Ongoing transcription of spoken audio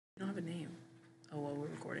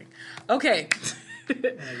recording. Okay.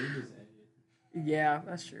 Yeah,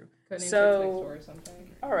 that's true. So, or something.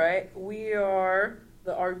 All right, we are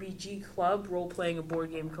the RBG Club, role-playing a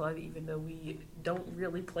board game club, even though we don't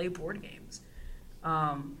really play board games.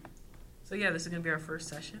 So yeah, this is going to be our first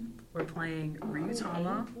session. We're playing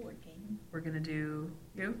Ryutama. We're going to do,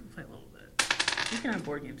 play a little bit. We can have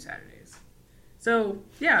board game Saturdays. So,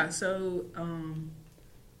 yeah,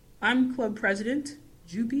 I'm club president,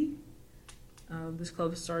 Juby. This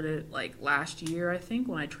club started last year, I think,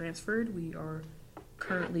 when I transferred. We are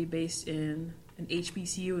currently based in an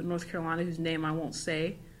HBCU in North Carolina, whose name I won't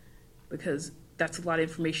say because that's a lot of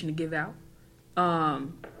information to give out.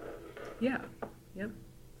 Yep.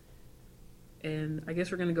 And I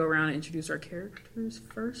guess we're going to go around and introduce our characters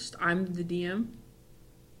first. I'm the DM.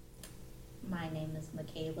 My name is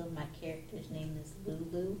Michaela. My character's name is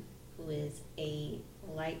Lulu, who is a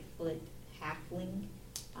Lightfoot halfling.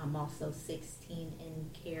 I'm also 16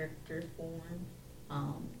 in character form.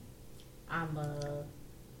 I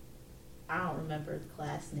don't remember the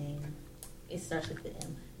class name. It starts with the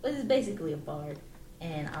M, but it's basically a bard,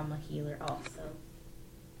 and I'm a healer also.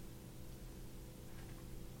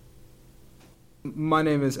 My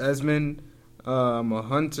name is Esmond. I'm a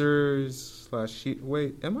hunter /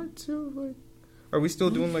 Wait, am I too? Are we still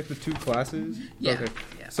doing the two classes? Yeah. Okay.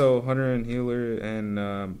 Yeah. So hunter and healer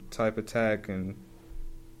and type attack and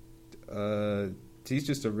he's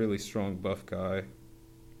just a really strong buff guy.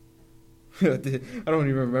 I don't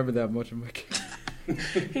even remember that much of my character.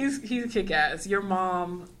 He's a kick-ass. Your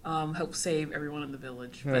mom helped save everyone in the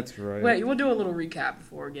village. That's right. Wait, we'll do a little recap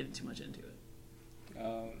before getting too much into it.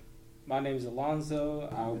 My name is Alonzo.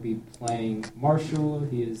 I'll be playing Marshall.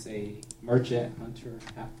 He is a merchant hunter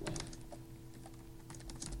halfling.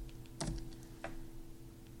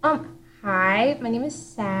 Hi, my name is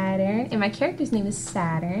Saturn, and my character's name is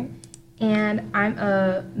Saturn, and I'm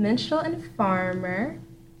a minstrel and farmer,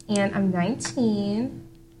 and I'm 19.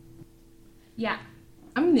 Yeah,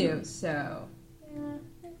 I'm new, so...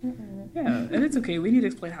 Yeah, and it's okay. We need to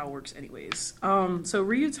explain how it works anyways. So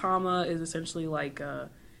Ryutama is essentially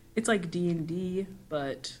it's like D&D,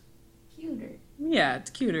 but... Cuter. Yeah, it's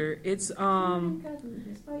cuter. It's,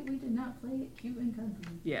 Despite we did not play it, cute and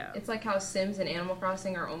cuddly. Yeah. It's like how Sims and Animal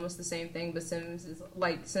Crossing are almost the same thing, but Sims is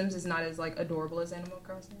not as adorable as Animal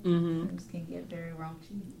Crossing. Mm-hmm. Sims can get very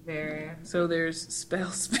raunchy. Very. So there's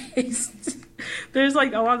spells based. There's a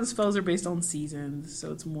lot of the spells are based on seasons,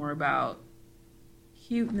 so it's more about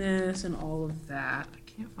cuteness and all of that. I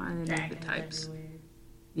can't find any of the types. Everywhere.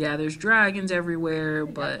 Yeah, there's dragons everywhere,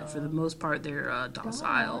 but for the most part they're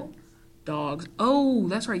docile. Dogs. Oh,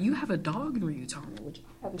 that's right. You have a dog in Ryutama, which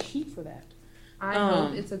I have a sheet for that. I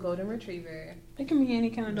hope it's a golden retriever. It can be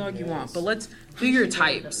any kind of dog you want, but let's do your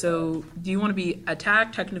type. So, do you want to be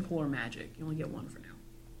attack, technical, or magic? You only get one for now.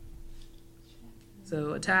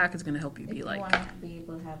 So, attack is going to help you If be want to be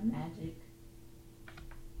able to have magic.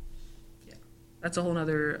 Yeah, that's a whole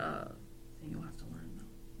other thing you'll have to learn, though.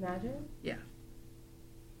 Magic? Yeah.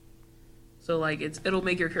 So, it'll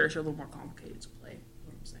make your character a little more complicated to play.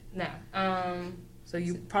 No. So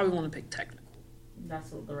you probably want to pick technical.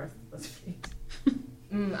 That's what the rest of us picked.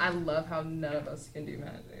 I love how none of us can do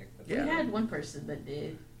magic. Yeah. We had one person that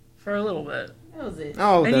did. For a little bit. That was it.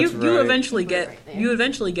 Oh, and that's you right.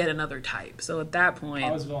 eventually get another type. So at that point,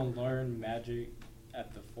 I was going to learn magic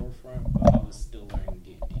at the forefront, but I was still learning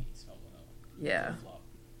D&D, so yeah.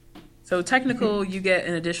 So technical, you get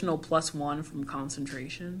an additional +1 from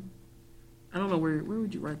concentration. I don't know where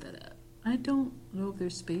would you write that at? I don't know if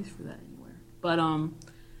there's space for that anywhere. But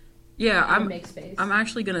yeah, I'm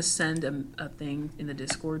actually gonna send a thing in the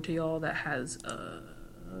Discord to y'all that has I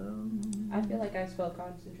feel like I spelled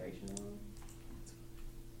concentration wrong.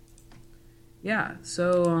 Yeah,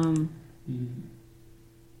 so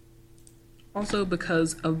also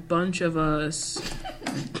because a bunch of us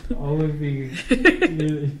all of you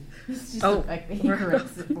really It's just the fact that he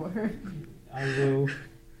corrects it for her. I will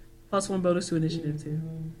 +1 bonus to initiative too.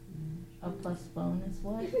 A plus bonus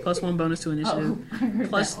what? +1 bonus to initiative.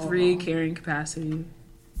 +3 carrying capacity.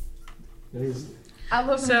 I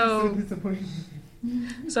love So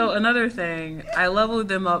another thing, I leveled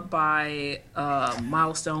them up by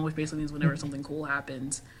milestone, which basically means whenever something cool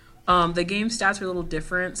happens. The game stats are a little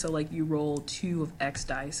different, so you roll 2 of X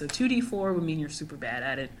dice. So 2d4 would mean you're super bad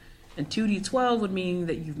at it, and 2d12 would mean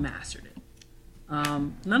that you've mastered it.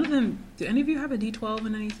 None of them. Do any of you have a D12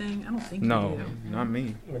 in anything? I don't think No, you do. not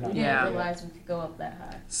me. I didn't realize we could go up that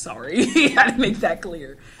high. Sorry, I had to make that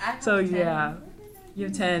clear. So yeah, you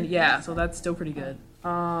have 10. Yeah, so that's still pretty good.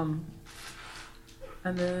 And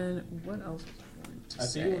then what else was I going to say? I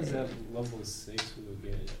think it was at level 6 we would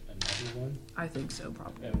get another season 1. I think so,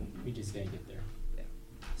 probably. And we just didn't get there.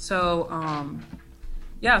 So,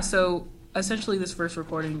 so essentially this first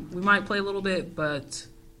recording, we might play a little bit, but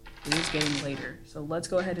it is getting later. So let's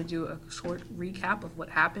go ahead and do a short recap of what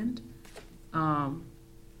happened.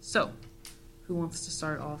 So, who wants to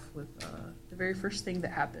start off with the very first thing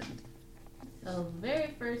that happened? So the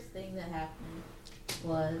very first thing that happened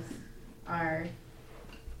was our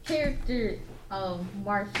character,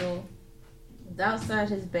 Marshall, was outside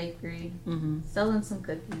his bakery selling some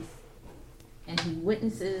cookies, and he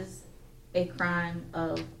witnesses a crime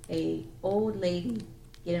of a old lady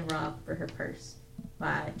getting robbed for her purse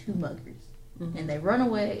by 2 muggers. And they run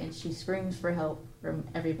away, and she screams for help from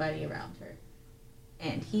everybody around her.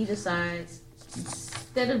 And he decides,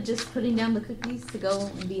 instead of just putting down the cookies to go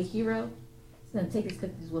and be a hero, he's going to take his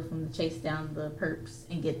cookies with him to chase down the perps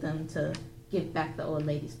and get them to give back the old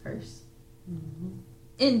lady's purse.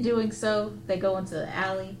 In doing so, they go into the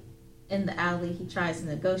alley. In the alley, he tries to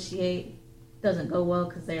negotiate. Doesn't go well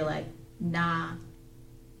because they're like, nah.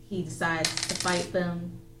 He decides to fight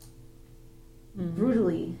them.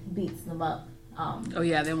 Brutally beats them up.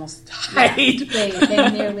 They almost died. Yeah, they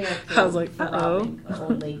nearly are killed. I was like, for robbing an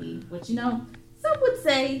old lady, which some would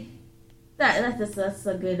say that's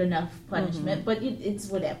a good enough punishment, but it's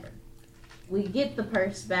whatever. We get the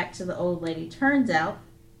purse back to the old lady. Turns out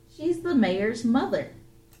she's the mayor's mother,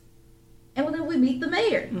 and then we meet the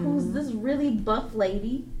mayor, who's this really buff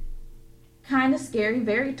lady, kind of scary,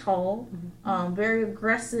 very tall, very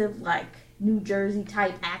aggressive, like New Jersey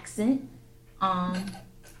type accent.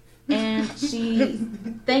 And she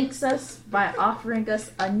thanks us by offering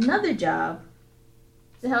us another job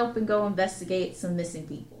to help and go investigate some missing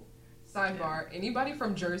people. Sidebar, anybody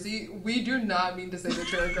from Jersey, we do not mean to say that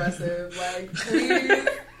you're aggressive. Like, please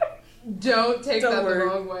don't take that the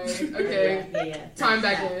wrong way. Okay? Yeah. Time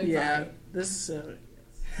back in. Yeah. This so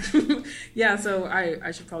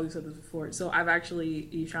I should probably have said this before. So I've actually,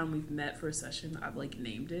 each time we've met for a session, I've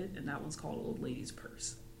named it, and that one's called Old Lady's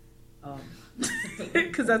Purse.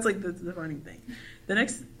 Because that's the funny thing. The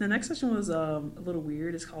next session was a little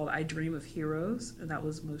weird. It's called I Dream of Heroes, and that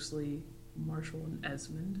was mostly Marshall and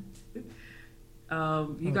Esmond.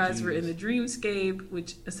 You guys were in the dreamscape,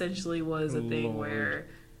 which essentially was a thing where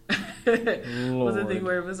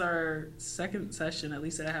it was our second session, at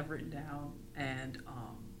least that I have written down, and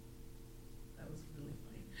that was really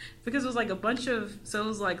funny because it was a bunch of, so it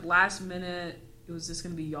was last minute. It was just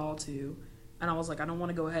gonna be y'all two. And I was like, I don't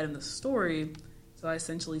want to go ahead in the story. So I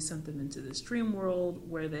essentially sent them into this dream world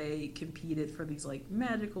where they competed for these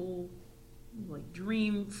magical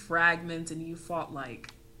dream fragments, and you fought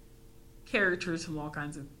characters from all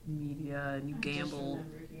kinds of media, and you gambled. I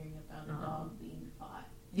just remember hearing about a dog being fought.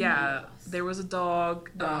 Yeah, there was a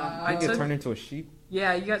dog. I get turned into a sheep.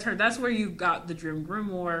 Yeah, you got turned. That's where you got the Dream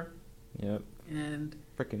Grimoire. Yep. And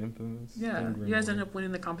freaking infamous. Yeah, you guys ended up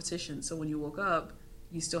winning the competition. So when you woke up,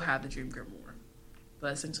 you still had the Dream Grimoire.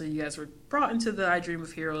 But essentially, you guys were brought into the I Dream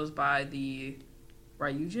of Heroes by the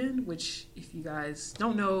Ryujin, which, if you guys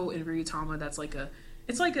don't know, in Ryutama, that's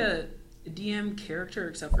it's like a DM character,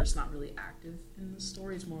 except for it's not really active in the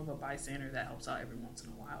story. It's more of a bystander that helps out every once in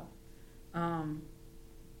a while.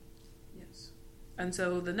 Yes. And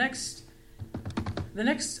so the next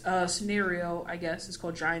scenario, I guess, is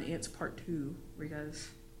called Giant Ants Part 2, where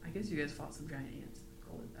I guess you guys fought some giant ants.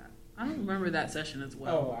 Call it that. I don't remember that session as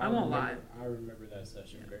well. I won't lie. I remember that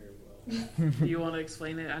session very well. Do you want to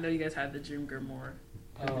explain it? I know you guys had the Dream Grimoire.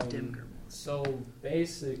 The Dim Grimoire. So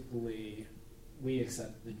basically, we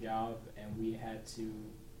accepted the job, and we had to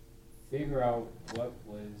figure out what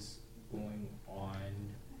was going on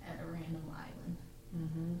at a random island.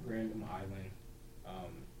 Random island.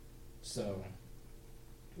 So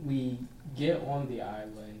we get on the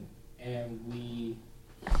island, and we.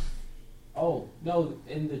 Oh no!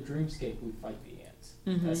 In the dreamscape, we fight the ants.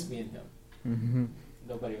 That's me and him.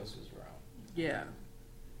 Nobody else was around. Yeah.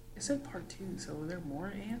 It said Part 2, so were there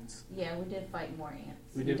more ants? Yeah, we did fight more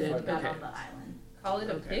ants. We did fight got on the island. Call it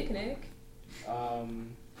a picnic.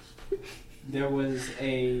 There was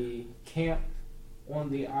a camp on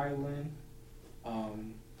the island.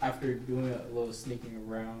 After doing a little sneaking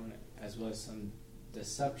around, as well as some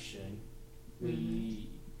deception, we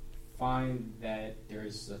find that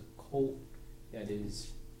there's a cult that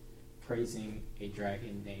is praising a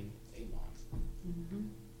dragon named Elon.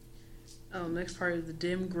 Next part is the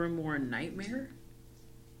Dim Grimoire Nightmare.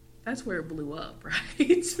 That's where it blew up, right?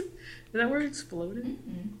 Is that where it exploded?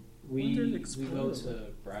 We go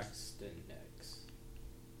to Braxton next.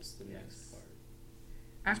 That's the next part.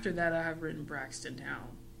 After that, I have written Braxton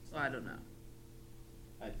down, so I don't know.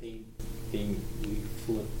 I think we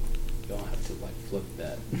flip don't have to like flip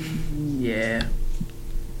that. Yeah.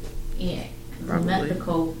 Yeah. Probably. You met the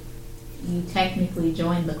cult. You technically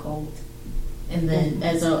joined the cult. And then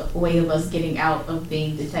as a way of us getting out of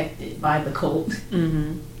being detected by the cult,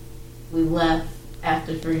 we left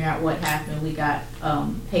after figuring out what happened. We got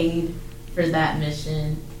paid for that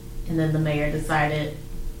mission. And then the mayor decided,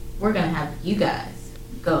 we're going to have you guys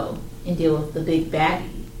go and deal with the big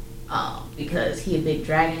baddie. Because he a big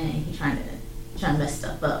dragon and he trying to mess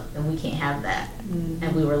stuff up. And we can't have that.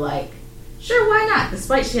 And we were like, sure, why not?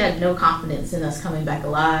 Despite she had no confidence in us coming back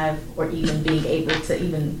alive or even being able to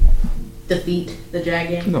even defeat the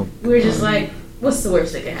dragon. No. We were just like, what's the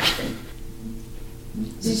worst that could happen?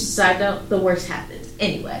 Just side note, the worst happens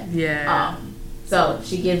anyway. Yeah. So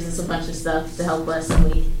she gives us a bunch of stuff to help us,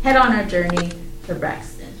 and we head on our journey to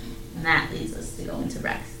Braxton, and that leads us to go into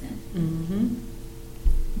Braxton.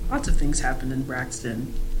 Lots of things happened in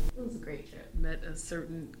Braxton. It was a great trip. Met a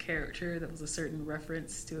certain character that was a certain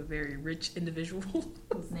reference to a very rich individual.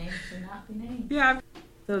 Whose name should not be named. Yeah.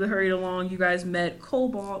 So to hurry it along, you guys met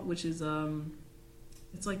Cobalt, which is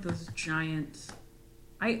it's like those giant.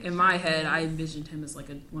 In my head, I envisioned him as like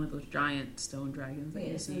one of those giant stone dragons that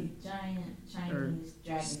you It's a see. giant Chinese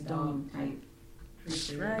dragon stone dog type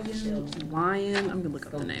creature. Dragon, lion. I'm gonna look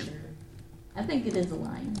up the name. I think it is a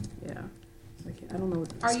lion. Yeah. I don't know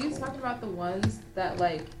what it's Are you called. talking about the ones that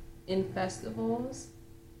like in festivals,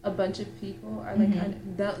 a bunch of people are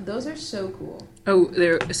like those are so cool. Oh,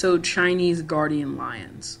 they're so Chinese guardian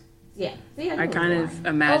lions. Yeah. See, I kind of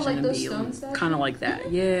imagine like them those being stone statues? kind of like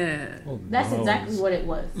that. Yeah. Oh, That's no. exactly what it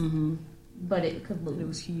was. Mm-hmm. But it could move. It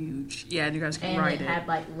was huge. Yeah, and you guys could and ride it it. had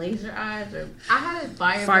like laser eyes or I had a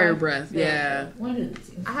Fire breath. Yeah. one of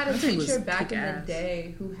the two. I had a That thing was teacher back in kick-ass. the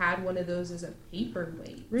day who had one of those as a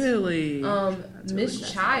paperweight. Really. Miss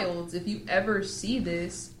really Childs, if you ever see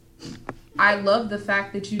this, I love the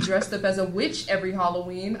fact that you dressed up as a witch every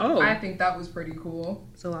Halloween. Oh. I think that was pretty cool.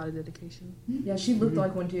 It's a lot of dedication. Yeah, she looked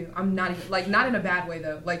like one too. I'm not even like not in a bad way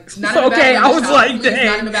though. Like not in a bad Okay, way. I was Miss like, Childs, please, dang.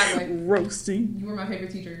 not in a bad way. Roasting. You were my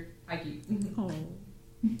favorite teacher. Ike. Oh.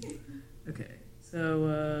 Okay.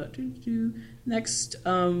 So next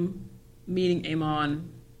meeting Amon,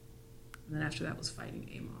 and then after that was fighting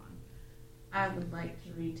Amon. I would like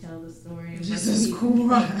to retell the story. Of Jesus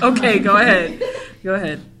Christ. Okay, go ahead. Go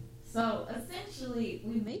ahead. So essentially,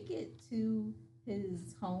 we make it to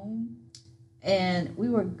his home, and we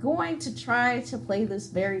were going to try to play this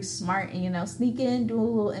very smart and sneak in, do a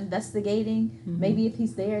little investigating. Maybe if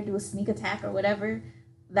he's there, do a sneak attack or whatever.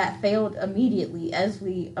 That failed immediately as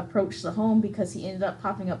we approached the home because he ended up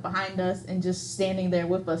popping up behind us and just standing there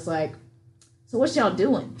with us like, so what y'all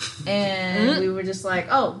doing? And we were just like,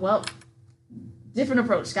 oh, well, different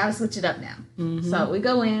approach. Gotta switch it up now. So we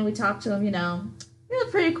go in, we talk to him, he's a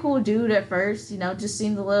pretty cool dude at first, just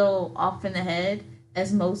seemed a little off in the head,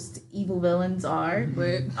 as most evil villains are.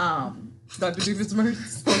 But Dr.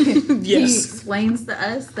 Doofenshmirtz. He Yes. explains to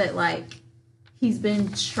us that, he's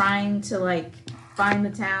been trying to, find the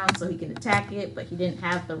town so he can attack it, but he didn't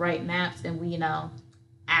have the right maps, and we,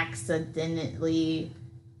 accidentally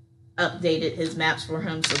updated his maps for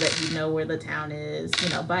him so that he'd know where the town is,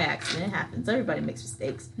 by accident. It happens. Everybody makes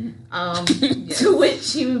mistakes. To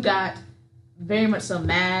which he got very much so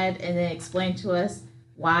mad and then explained to us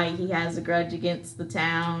why he has a grudge against the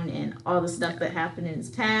town and all the stuff that happened in his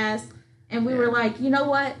past. And we were like, you know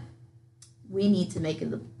what? We need to make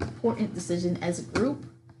an important decision as a group.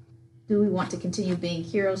 Do we want to continue being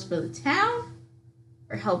heroes for the town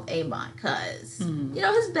or help Amon? Because,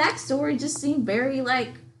 his backstory just seemed very,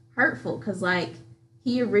 hurtful. Because,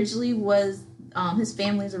 he originally was, his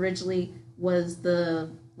family's originally was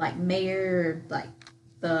the, mayor,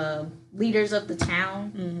 the leaders of the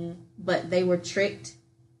town. But they were tricked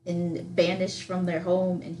and banished from their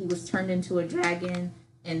home. And he was turned into a dragon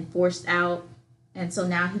and forced out. And so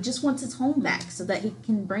now he just wants his home back so that he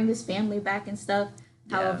can bring his family back and stuff.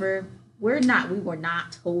 Yeah. However, we were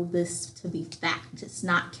not told this to be fact. It's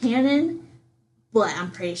not canon, but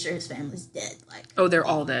I'm pretty sure his family's dead. Oh, they're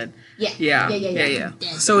all dead. Yeah. Yeah.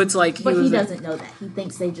 So it's like but he doesn't know that. He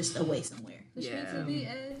thinks they just away somewhere. The streets of the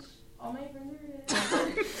edge. All my friends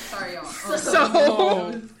are Sorry, y'all.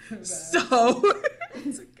 So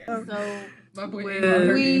It's okay. So my boy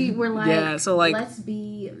we were like, so let's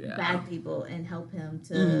be bad people and help him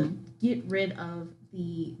to get rid of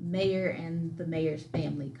the mayor and the mayor's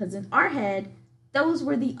family. Because in our head, those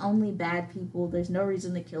were the only bad people. There's no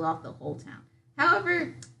reason to kill off the whole town.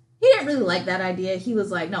 However, he didn't really like that idea. He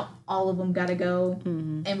was like, no, all of them gotta go.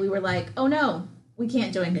 And we were like, oh no, we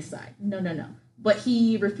can't join his side. No. But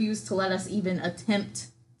he refused to let us even attempt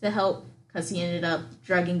to help because he ended up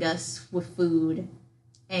drugging us with food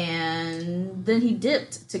And then he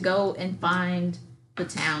dipped to go and find the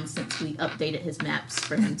town since we updated his maps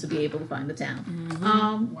for him to be able to find the town.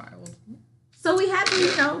 Wild. So we had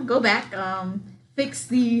to, go back, fix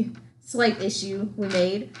the slight issue we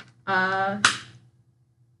made. And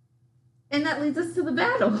that leads us to the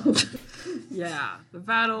battle. Yeah, the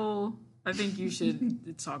battle. I think you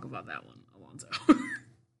should talk about that one, Alonzo. Okay,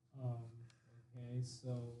 so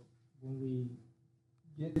when we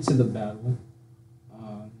get to the battle,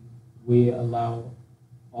 we allow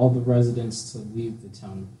all the residents to leave the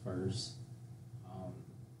town first.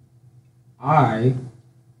 I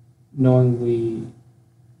knowingly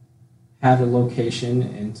had a location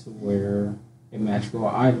into where a magical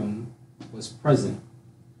item was present.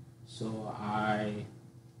 So I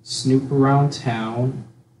snoop around town,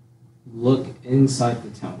 look inside the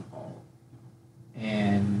town hall,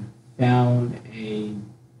 and found a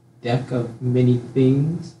deck of many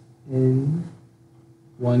things in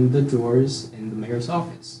one of the drawers in the mayor's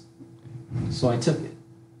office. So I took it.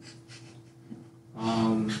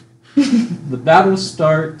 The battle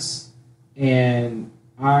starts, and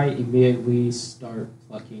I immediately start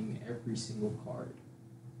plucking every single card.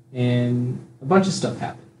 And a bunch of stuff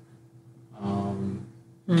happened.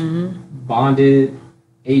 Bonded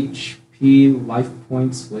HP life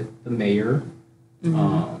points with the mayor.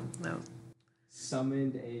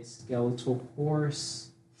 Summoned a skeletal horse.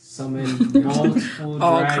 Summoned multiple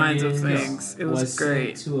all dragons, kinds of things. It was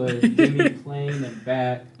great. Sent to a demi-plane and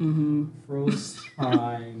back. Froze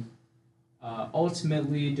time.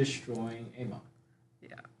 Ultimately destroying Amon.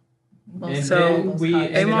 Yeah. And So then we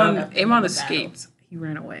Amon escaped. He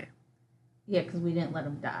ran away. Yeah, because we didn't let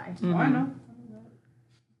him die. Oh, I know.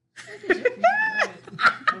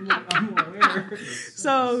 I'm aware.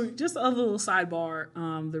 So, just a little sidebar.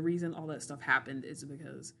 The reason all that stuff happened is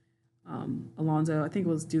because Alonzo, I think it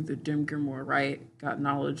was due to Jim Gilmore, right? Got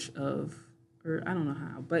knowledge of, or I don't know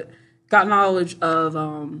how, but got knowledge of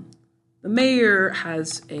the mayor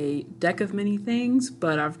has a deck of many things,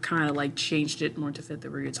 but I've kind of like changed it more to fit the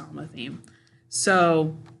Ryutama theme.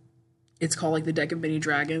 So it's called like the deck of many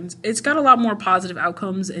dragons. It's got a lot more positive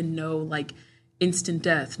outcomes and no like instant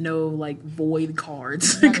death, no like void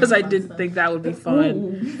cards because I didn't think that would be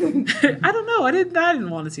fun. I don't know. I didn't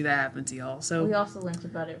want to see that happen to y'all. So we also learned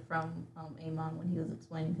about it from Amon when he was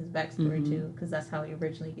explaining his backstory too, because that's how he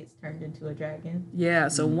originally gets turned into a dragon. Yeah.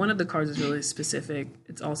 So one of the cards is really specific.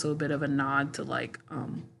 It's also a bit of a nod to like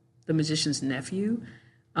the magician's nephew.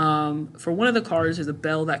 For one of the cards, there's a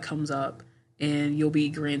bell that comes up, and you'll be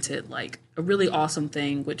granted like a really awesome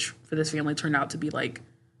thing, which for this family turned out to be like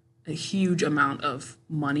a huge amount of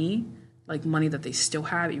money, like money that they still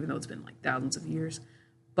have, even though it's been like thousands of years.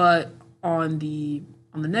 But on the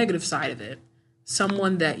negative side of it,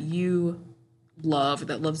 someone that you love,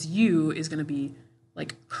 that loves you, is going to be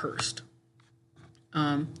like cursed.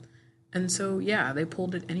 And so, yeah, they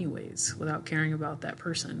pulled it anyways without caring about that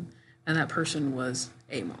person. And that person was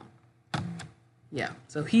Amon. Yeah,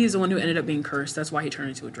 so he is the one who ended up being cursed. That's why he turned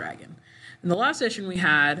into a dragon. And the last session we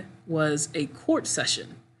had was a court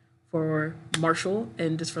session for Marshall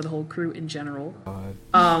and just for the whole crew in general.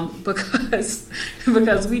 Because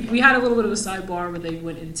we had a little bit of a sidebar where they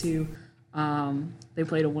went into, they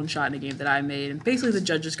played a one-shot in a game that I made. And basically the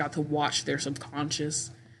judges got to watch their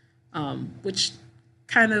subconscious, which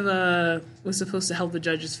kind of was supposed to help the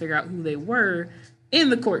judges figure out who they were in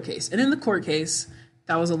the court case. And in the court case,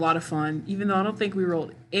 that was a lot of fun, even though I don't think we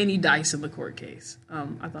rolled any dice in the court case.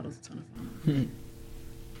 I thought it was a ton of fun.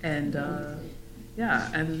 And,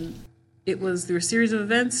 yeah, and it was through a series of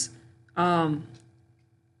events. And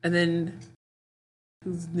then,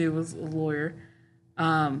 who's new was a lawyer.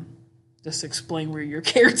 Just to explain where your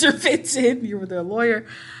character fits in. You were the lawyer.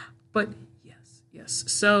 But, yes.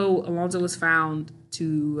 So, Alonzo was found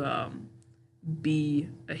to be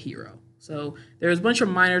a hero. So there was a bunch of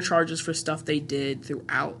minor charges for stuff they did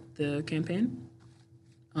throughout the campaign.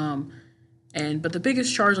 But the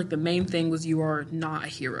biggest charge, like the main thing, was you are not a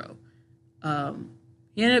hero.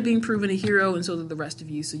 He ended up being proven a hero, and so did the rest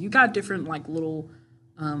of you. So you got different like little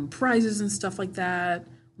prizes and stuff like that.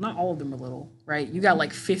 Not all of them are little, right? You got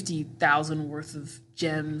like 50,000 worth of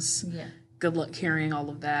gems. Yeah. Good luck carrying all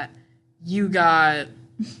of that. You got,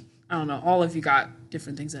 I don't know, all of you got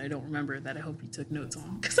different things that I don't remember that I hope you took notes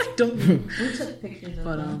on because I don't know. We took pictures of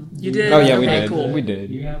them. You did? Oh yeah, we okay, did. Cool. We did.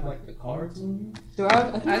 You have like the cards on you?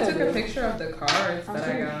 I took a picture of the cards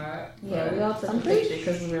that I got. Yeah, we all took a picture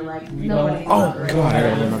because we were like, nobody. Oh god, I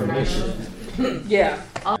gotta remember this. Yeah.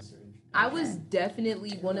 I was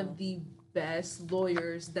definitely one of the best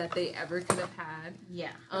lawyers that they ever could have had.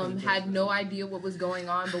 Yeah. Had no idea what was going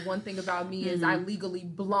on, but one thing about me is I legally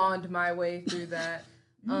blonde my way through that.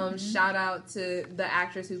 Shout out to the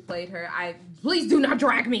actress who played her. Please do not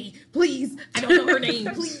drag me. Please. I don't know her name.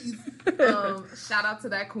 Please. Shout out to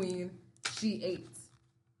that queen. She ate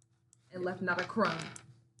and left not a crumb,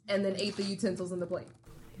 and then ate the utensils in the plate.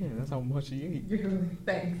 Yeah, that's how much you eat.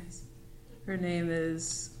 Thanks. Her name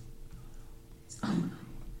is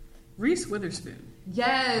Reese Witherspoon.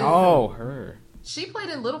 Yes. Oh, her. She played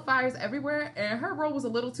in Little Fires Everywhere, and her role was a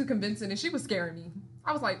little too convincing, and she was scaring me.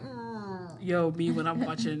 I was like, Yo, me when I'm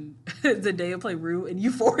watching Zendaya play Rue in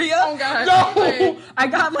Euphoria. Oh, God. No! I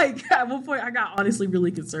got, at one point, I got honestly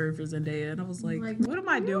really concerned for Zendaya, and I was like, what am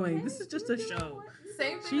I doing? This is just a show.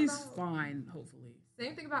 She's fine, hopefully.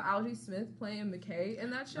 Same thing about Algie Smith playing McKay in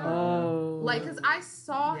that show. Oh. Because I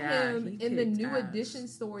saw him in the New ass. Edition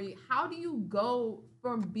story. How do you go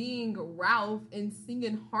from being Ralph and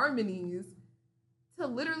singing harmonies to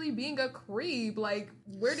literally being a creep?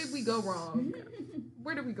 Where did we go wrong?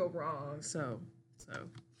 Where did we go wrong? So,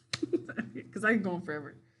 because I can go on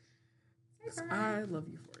forever. I love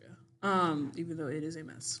Euphoria. Even though it is a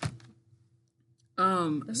mess.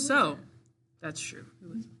 So, that's true.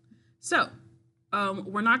 So,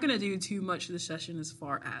 we're not going to do too much this session as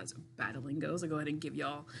far as battling goes. I'll go ahead and give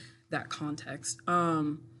y'all that context.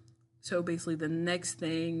 So basically the next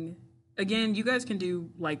thing, again, you guys can do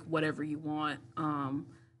whatever you want. I'm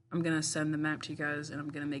going to send the map to you guys and I'm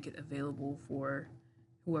going to make it available for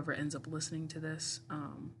whoever ends up listening to this.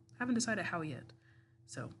 Haven't decided how yet.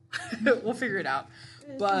 So we'll figure it out.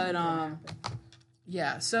 But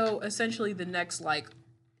yeah, so essentially the next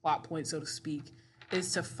plot point, so to speak,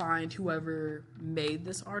 is to find whoever made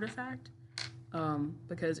this artifact,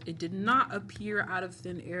 because it did not appear out of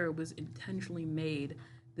thin air. It was intentionally made.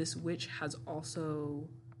 This witch has also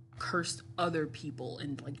cursed other people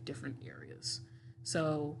in different areas.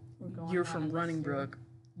 So you're from Running Brook,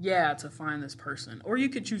 to find this person, or you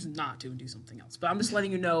could choose not to and do something else. But I'm just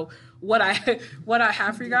letting you know what I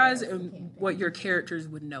have for you guys and what your characters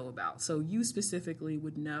would know about. So you specifically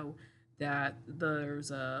would know that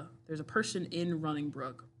there's a person in Running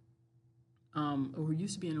Brook, or who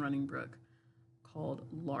used to be in Running Brook, called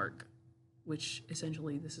Lark, which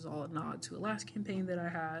essentially this is all a nod to a last campaign that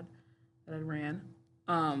I ran.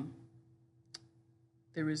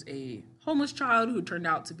 There was a homeless child who turned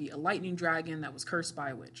out to be a lightning dragon that was cursed by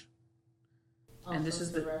a witch. And this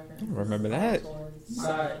is the I don't remember that.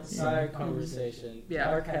 Side conversation. Yeah.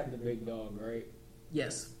 Lark had the big dog, right?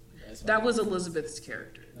 Yes. That was Elizabeth's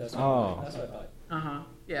character. That's what I thought.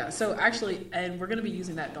 Yeah. So actually, and we're gonna be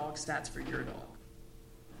using that dog stats for your dog.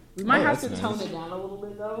 We might have to tone it down a little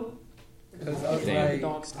bit though. Because I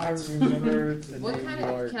remember the What name kind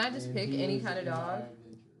Lark, of? Can I just pick any kind of dog?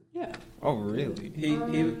 Yeah. Oh, really?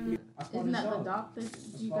 Isn't that the dog that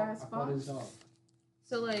you guys fought?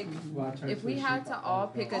 So if we had to all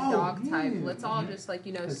pick a dog type, let's all just say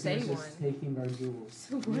one. Taking our jewels.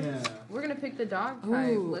 We're gonna pick the dog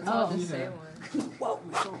type. Let's all just say one. Whoa.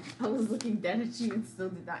 I was looking dead at you and still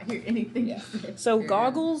did not hear anything you said. So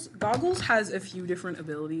Goggles has a few different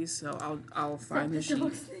abilities. So I'll find the sheet.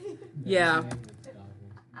 Yeah.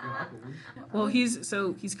 Well,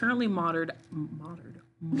 he's currently modeled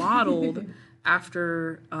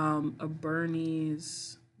after a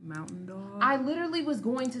Bernese mountain dog. I literally was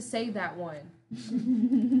going to say that one.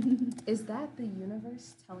 Is that the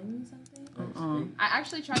universe telling me something? I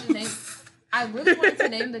actually tried to name. I really wanted to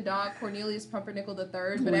name the dog Cornelius Pumpernickel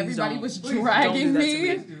III, but everybody was dragging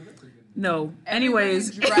me. No.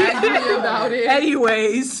 Anyways, dragged me about it.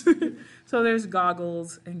 Anyways, so there's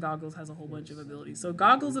Goggles, and Goggles has a whole bunch of abilities. So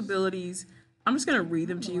Goggles' abilities, I'm just gonna read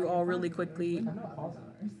them to you all really quickly.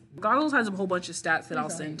 Goggles has a whole bunch of stats that I'll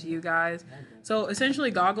send to you guys. So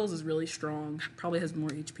essentially, Goggles is really strong. Probably has more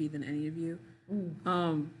HP than any of you.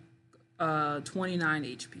 29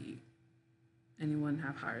 HP. Anyone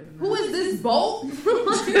have higher than that? Who is this Bolt?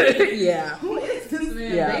 Yeah. Who is this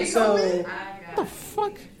man? Yeah. So What the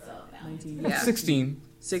fuck? 19. Yeah. 16.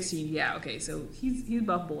 16. Yeah. Okay. So he's a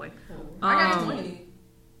buff boy. I got 20.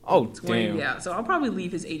 Oh, 20, damn. yeah. So I'll probably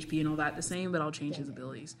leave his HP and all that the same, but I'll change his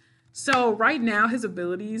abilities. So right now his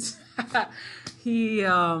abilities, these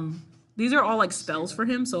are all spells for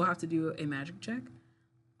him. So I'll have to do a magic check.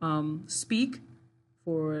 Speak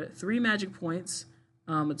for 3 magic points.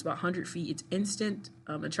 It's about 100 feet. It's instant.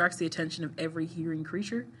 Attracts the attention of every hearing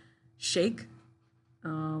creature. Shake. 4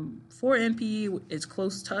 MP. It's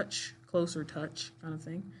closer touch kind of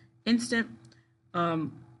thing. Instant.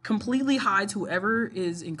 Completely hides whoever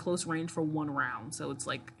is in close range for 1 round. So it's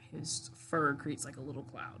his fur creates a little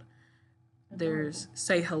cloud. There's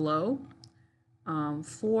say hello.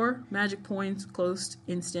 4 magic points. Close.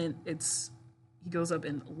 Instant. He goes up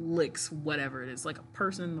and licks whatever it is, like a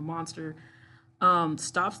person, the monster.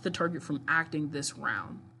 stops the target from acting this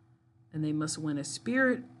round. And they must win a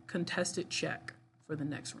spirit contested check for the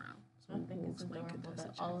next round. So I think it's adorable that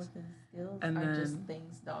all of his skills and are then, just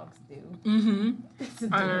things dogs do. Mm-hmm. It's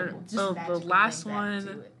adorable. So the last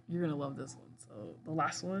one, you're going to love this one. So the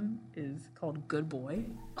last one is called Good Boy.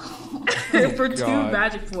 For 2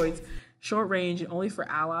 magic points. Short range and only for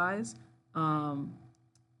allies.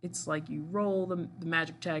 It's like you roll the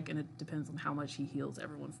magic check and it depends on how much he heals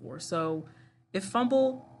everyone for. So if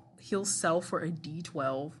Fumble heals self for a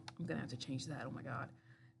D12, I'm going to have to change that. Oh my God.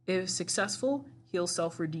 If successful, heal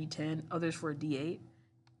self for D10, others for a D8.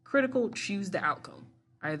 Critical, choose the outcome.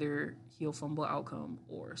 Either heal Fumble outcome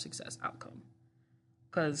or success outcome.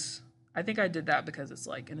 Because I think I did that because it's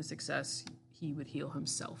like in a success, he would heal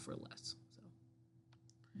himself for less. So.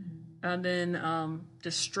 And then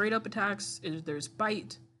just straight up attacks, there's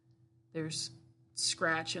bite, there's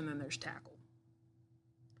scratch, and then there's tackle.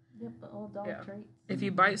 Yep, the old dog traits. If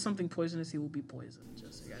you bite something poisonous, he will be poisoned,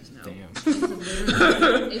 just so you guys know.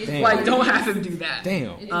 Damn. Like, don't have him do that.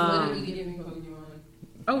 Damn. It's literally giving Pokemon.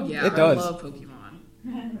 Oh, yeah. It does. I love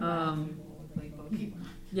Pokemon.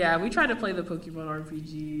 Yeah, we tried to play the Pokemon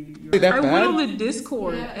RPG. I went on the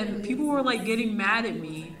Discord, and people were, like, getting mad at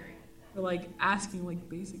me for, like, asking, like,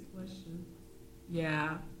 basic questions.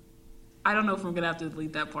 Yeah. I don't know if I'm going to have to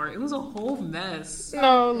delete that part. It was a whole mess.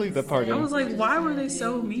 No, leave the part in. I was like, why were they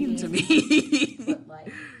so mean to me? But,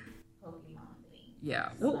 like, Pokemon thing. Yeah.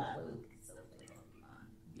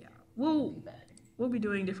 We'll be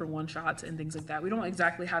doing different one-shots and things like that. We don't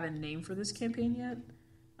exactly have a name for this campaign yet.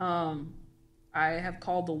 I have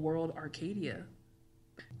called the world Arcadia.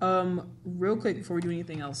 Real quick before we do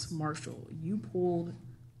anything else, Marshall, you pulled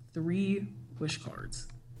 3 wish cards.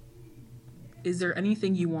 Is there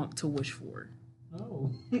anything you want to wish for?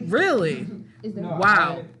 No. Really? No,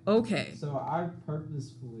 wow. Okay. So I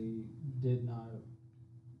purposefully did not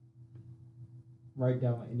write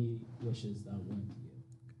down any wishes that I wanted to give.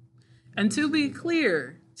 And to be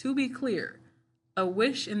clear, a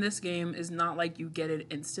wish in this game is not like you get it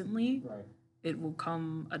instantly. Right. It will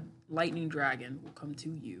come, a lightning dragon will come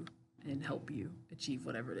to you and help you achieve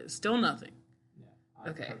whatever it is. Still nothing. Yeah. I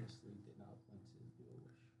Okay. purposely did not want to do a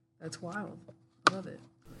wish. That's wild. I love it.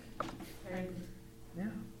 Yeah.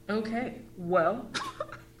 Okay. Well,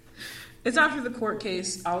 it's after the court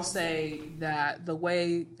case. I'll say that the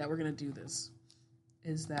way that we're going to do this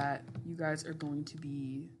is that you guys are going to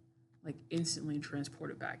be like instantly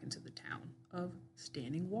transported back into the town of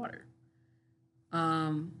Standing Water.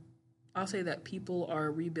 I'll say that people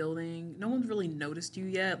are rebuilding. No one's really noticed you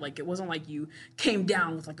yet. Like, it wasn't like you came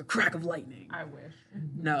down with like a crack of lightning. I wish.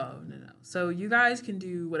 No. So you guys can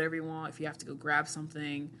do whatever you want. If you have to go grab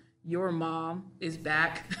something, your mom is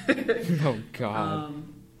back. Oh God.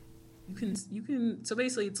 You can. So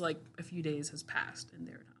basically, it's like a few days has passed in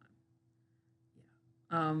their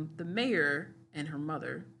time. Yeah. The mayor and her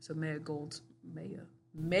mother. So Mayor Goldstar.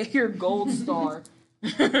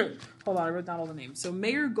 Hold on, I wrote down all the names. So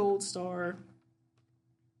Mayor Goldstar.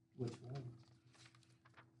 Which one?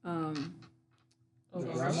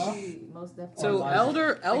 Grandma? Most definitely. So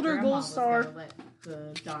Elder Grandma was Goldstar. gonna let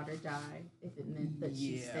the daughter die if it meant that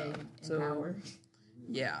she stayed in So- power.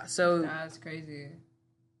 Yeah. So That's crazy.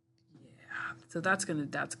 yeah. So that's gonna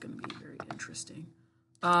be very interesting.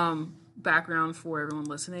 Background for everyone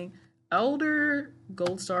listening. Elder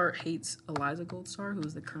Goldstar hates Eliza Goldstar, who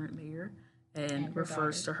is the current mayor, and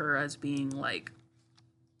refers to her as being like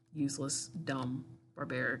useless, dumb,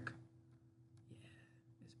 barbaric. Yeah,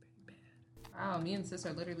 it's pretty bad. Wow, me and sis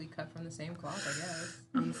are literally cut from the same cloth, I guess.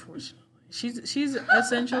 Unfortunately, she's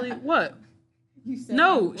essentially what? You said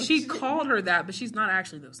No, she called her that, but she's not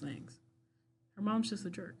actually those things. Her mom's just a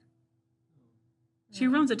jerk. She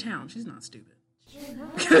runs a town. She's not stupid.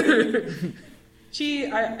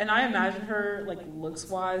 I imagine her like looks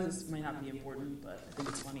wise. This may not be important, but I think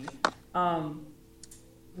it's funny.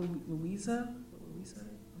 Louisa. I'm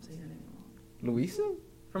saying her name wrong. Louisa?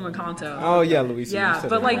 From Encanto. Oh yeah, Louisa. Yeah,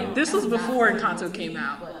 but like this was before Encanto came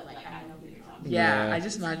out. But, like, I know who you're talking Yeah, Yeah. I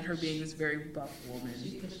just imagine her being this very buff woman.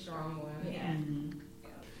 She's a strong one. about. Yeah.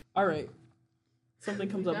 All right, something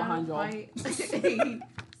comes up behind y'all. Fight a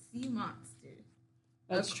sea monster.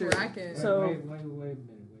 That's true. Kraken. So- Wait a minute.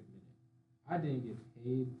 I didn't get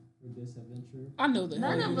paid for this adventure. I know that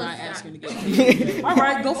None you're of not us asking to got- get paid. All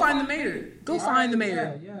right, go find the mayor. Go find the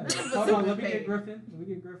mayor. Yeah. Hold on, let me get Griffin.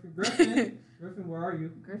 Griffin, where are you?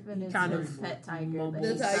 Griffin is Kind his of pet tiger. mumbles.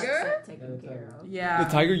 That The he's tiger? got taken care of. Yeah. The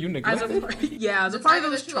tiger you As neglected? a part of The those tiger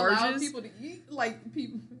that you allow charges. people to eat, like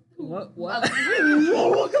people. What?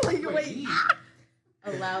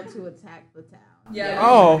 Allowed to attack the town. Yeah.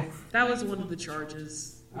 Oh. That was one of the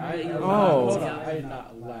charges. I did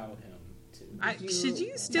not allow him to. Should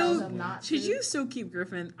you still keep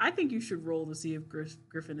Griffin? I think you should roll to see if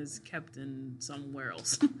Griffin is kept in somewhere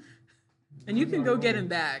else, and you can go get him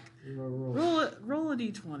back. Roll a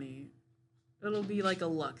d20. It'll be like a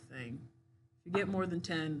luck thing. If you get more than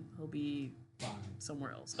 10, he'll be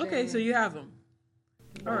somewhere else. Okay, so you have him.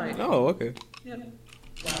 All right. Oh, okay. Yep.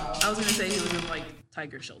 Wow. I was gonna say he was in like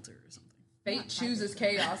Tiger Shelter or something. Fate chooses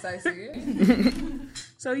chaos. I see it.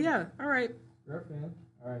 So yeah, all right. Griffin,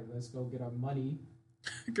 all right, let's go get our money.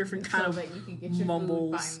 Griffin kind of that you can get your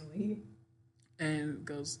mumbles food finally. and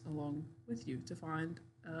goes along with you to find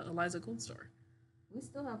Eliza Goldstar. We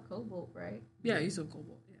still have Cobalt, right? Yeah, he's a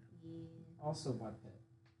Cobalt. Yeah. Also my pet.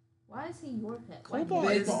 Why is he your pet? Cobalt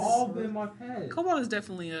They've all been my pet. Cobalt is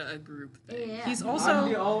definitely a group thing. Yeah. He's also I'm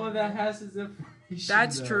the only one that has his information.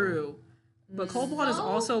 That's true. But Cobalt is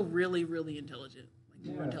also really, really intelligent. Like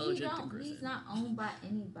more Yeah. intelligent than Griffin. He's not owned by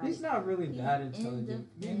anybody. He's not really that intelligent.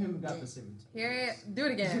 Me and him got the same intelligence. Here, do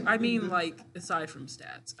it again. I mean, like, aside from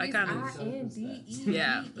stats. I kind of...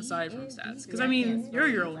 Yeah, aside from stats. Because, I mean, you're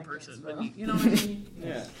your own person, but you know what I mean?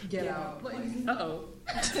 Yeah. Get out. Uh-oh.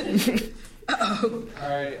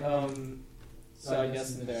 Alright, so I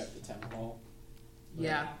guess they're at the town hall.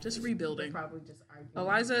 Yeah, just rebuilding. Probably just argue.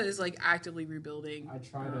 Eliza is, like, actively rebuilding. I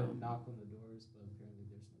try to knock on the doors, but apparently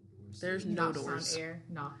there's no doors. There's no Knocks on doors. air.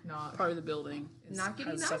 Knock, knock. Part of the building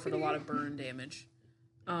has suffered a lot of burn damage.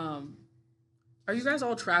 Are you guys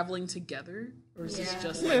all traveling together? Or is this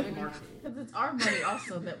just, like, Marshall? Because it's our money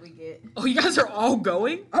also that we get. Oh, you guys are all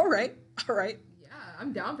going? All right. Yeah,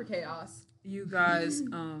 I'm down for chaos. You guys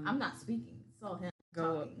I'm not speaking. It's all him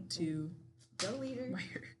go talking. up to Go leader. right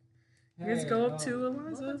here. You guys go up to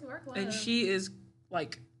Eliza, Welcome to our club. and she is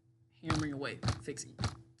like hammering away, fixing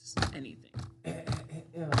just anything.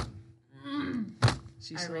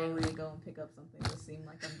 She I slowly randomly go and pick up something that seems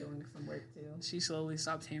like I'm doing some work too. She slowly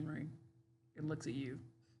stops hammering and looks at you,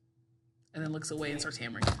 and then looks away and starts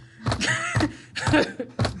hammering.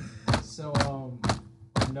 So,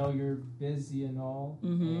 I know you're busy and all,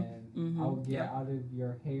 and I'll get out of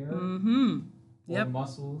your hair or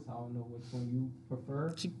muscles. I don't know which one you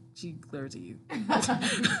prefer. She glares at you.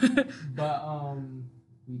 But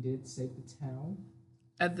we did save the town.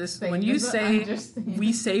 At this, when you say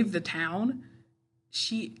we saved the town,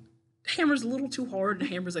 she hammers a little too hard and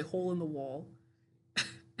hammers a hole in the wall,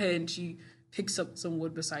 and she picks up some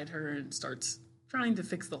wood beside her and starts trying to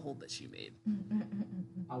fix the hole that she made.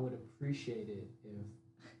 I would appreciate it if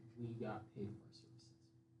we got paid for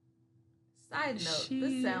our services. Side note,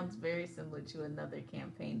 this sounds very similar to another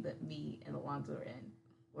campaign that me and Alonzo are in,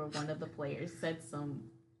 where one of the players said some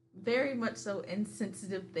very much so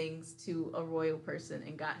insensitive things to a royal person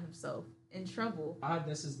and got himself in trouble.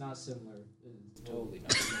 This is not similar. It's totally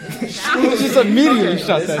not Just immediately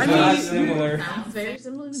shot that. I mean, similar. Sounds very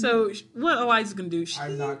similar to me. So what Eliza's gonna do?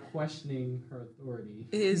 I'm not questioning her authority.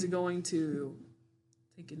 Is going to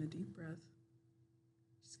take in a deep breath.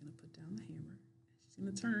 She's gonna put down the hammer. She's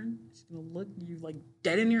gonna turn. She's gonna look you like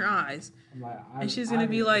dead in your eyes, I'm like, and she's gonna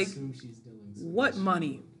be like, assume she's doing "What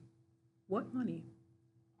money? What money?"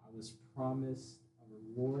 I was promised a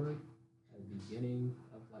reward at the beginning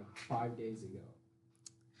of like 5 days ago.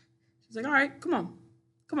 She's like, "All right, come on,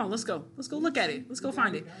 let's go look at it, let's go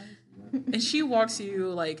find it." And she walks you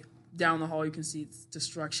like down the hall. You can see it's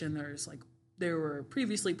destruction. There were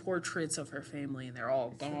previously portraits of her family, and they're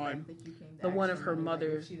all gone. The one of her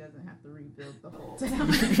mother. She doesn't have to rebuild the whole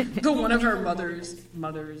town. The one of her mother's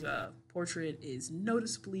portrait is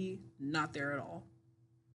noticeably not there at all.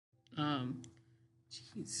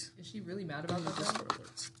 Jeez. Is she really mad about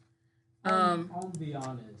that? I'll be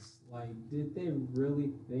honest. Like, did they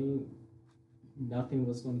really think nothing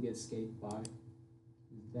was going to get escaped by?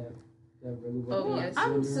 Is that really what they yes. were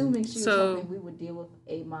I'm doing? assuming she was hoping we would deal with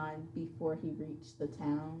Amon before he reached the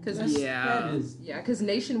town. Because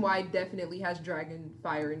Nationwide definitely has dragon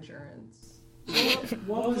fire insurance.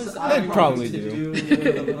 What was They probably do. With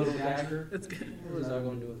the little dagger? That's good. What was I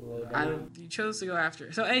going to do with the little dagger? You chose to go after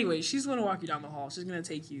her. So anyway, she's going to walk you down the hall. She's going to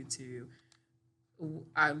take you to,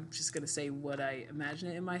 I'm just going to say what I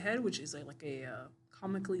imagine it in my head, which is like a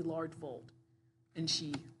comically large vault. And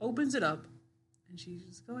she opens it up, and she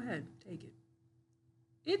just, go ahead, take it.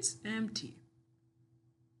 It's empty.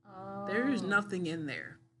 Oh. There's nothing in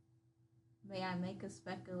there. May I make a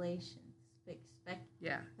speculation?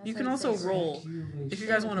 Yeah. That's You can how you also say roll. If you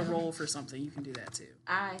guys want to roll for something, you can do that too.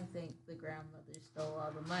 I think the grandmother stole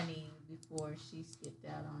all the money before she skipped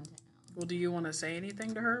out on town. Well, do you want to say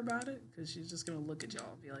anything to her about it? Because she's just going to look at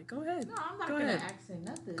y'all and be like, go ahead. No, I'm not Go going to ahead. ask her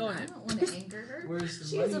nothing. Go ahead. I don't want to anger her. Where's the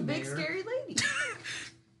She's money, a big, Mayor? scary lady.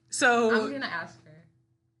 So I'm going to ask her.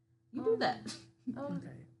 You do that.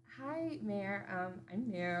 Okay. Hi, Mayor. I'm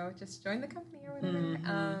new. Just joined the company or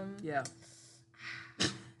whatever. Yeah.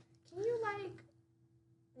 Can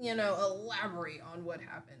you elaborate on what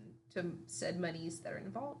happened to said monies that are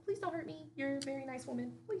involved? Please don't hurt me. You're a very nice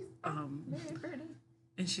woman. Please. Very pretty.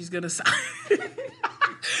 And she's gonna sigh.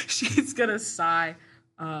 She's gonna sigh.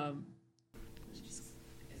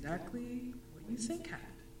 Exactly what you think happened.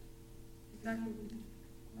 Exactly.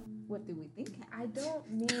 What do we think? I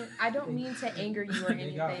don't mean to anger you or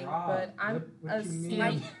anything, but I'm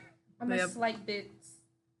a slight bit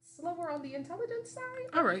slower on the intelligence side.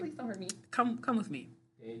 All right. Please don't hurt me. Come with me.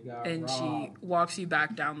 And she walks you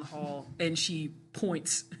back down the hall, and she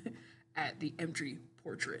points at the empty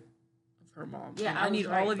portrait of her mom. Yeah, I need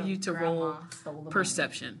all of you to roll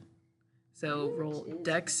perception. So Which roll is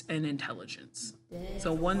Dex and intelligence. Dex.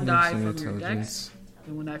 So one die from your Dex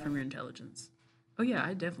and one die from your intelligence. Oh yeah,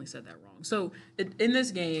 I definitely said that wrong. So in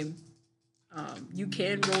this game, you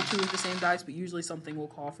can roll two of the same dice, but usually something will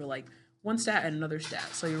call for like one stat and another stat.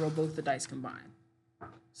 So you roll both the dice combined.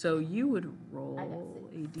 So you would roll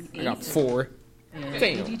a D8. I got 4. And a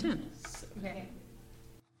Damn. D10. Okay.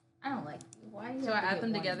 I don't like you. Why you So have to I add get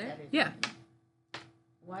them one together? better than Yeah. me?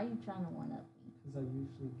 Why are you trying to one up me? Because I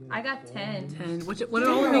usually get I got 10. 10. What did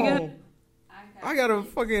all of you get? I got a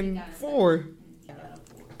fucking 4.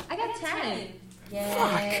 I got 10.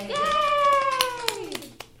 Yay! Yay!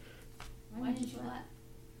 Why did you laugh?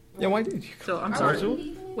 Yeah, why did you? So I'm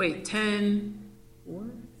sorry. Wait, 10.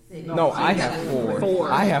 No, I have 4.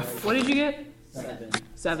 4. I have. What did you get? 7.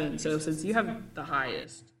 7. So since you have the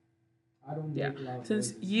highest. I don't Yeah. make loud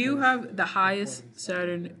Since voices. you have the highest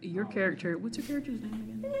Saturn, your character. What's your character's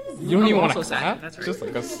name again? You don't even want to also Saturn, clap? that's right. Just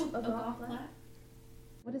like us. A golf clap?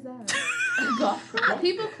 What is that? Golf clap?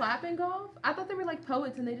 People clap in golf? I thought they were like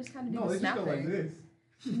poets and they just kind of do the snap thing. this.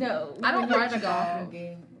 No. I don't when you're watch in a golf golf.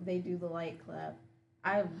 game. They do the light clap.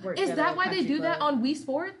 I worked Is at that a why they country do that club. on Wii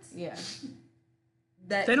Sports? Yeah.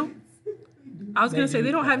 That They don't. I was gonna say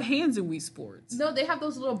they don't have hands in Wii Sports. No, they have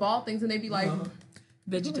those little ball things and they be like,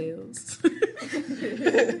 VeggieTales.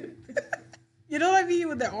 You know what I mean?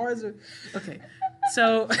 With their arms. Okay,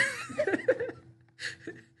 so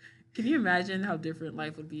can you imagine how different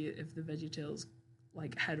life would be if the VeggieTales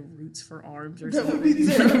like had roots for arms or something?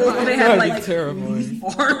 They had like terrifying.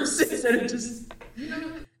 arms instead of just.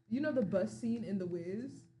 you know the bus scene in The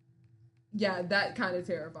Wiz? Yeah, that kind of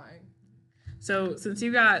terrifying. So since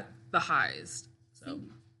you got the highest, so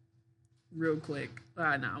real quick, no,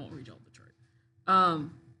 I won't read all the chart.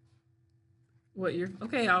 What you're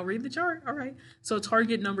okay? I'll read the chart. All right. So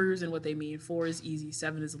target numbers and what they mean. 4 is easy.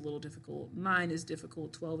 7 is a little difficult. 9 is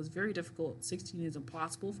difficult. 12 is very difficult. 16 is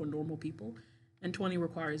impossible for normal people, and 20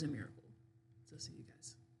 requires a miracle. So you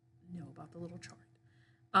guys know about the little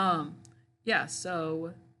chart. Yeah.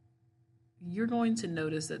 So you're going to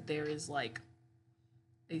notice that there is like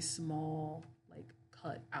a small like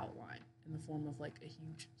cut outline in the form of like a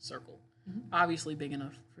huge circle, obviously big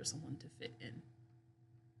enough for someone to fit in.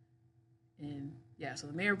 And yeah, so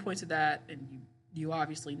the mayor points at that, and you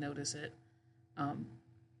obviously notice it.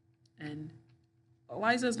 And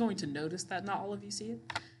Eliza is going to notice that not all of you see it,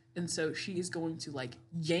 and so she is going to like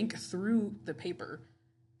yank through the paper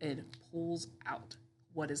and pulls out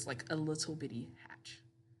what is like a little bitty hatch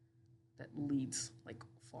that leads like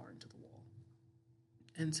far into the wall.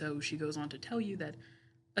 And so she goes on to tell you that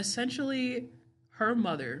essentially her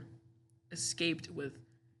mother escaped with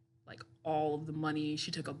like all of the money.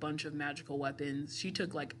 She took a bunch of magical weapons. She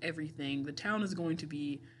took like everything. The town is going to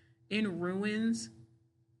be in ruins,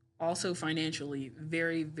 also financially,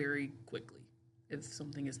 very, very quickly if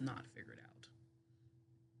something is not figured out.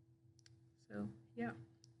 So, yeah.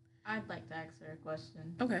 I'd like to ask her a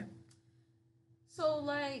question. Okay. So,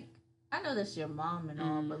 like, I know that's your mom and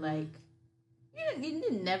all, but like, you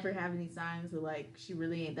didn't never have any signs of like she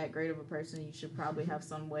really ain't that great of a person. You should probably have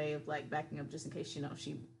some way of like backing up just in case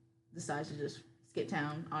she decides to just skip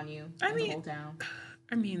town on you. The whole town.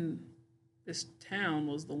 I mean, this town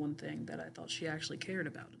was the one thing that I thought she actually cared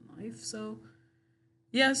about in life. So,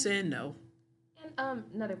 yes and no. And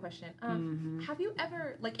another question. Have you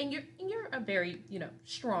ever like, and you're a very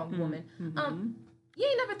strong woman. You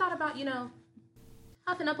ain't never thought about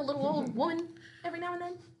huffing up a little old woman every now and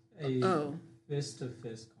then?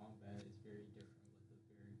 Fist-to-fist combat is very different with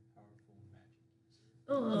a very powerful magic user.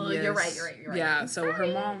 Oh, Yes. you're right. Yeah, so her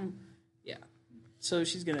mom, so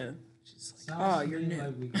she's like, Sounds you're to me new.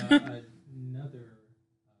 like we got another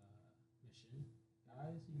mission.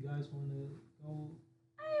 Guys, you guys want to go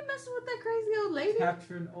I ain't messing with that crazy old lady.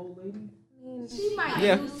 capture an old lady? She might.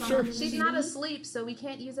 Yeah, do sure. She's not asleep, so we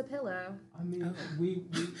can't use a pillow. I mean, we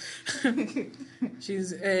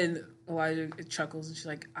She's and Elijah chuckles and she's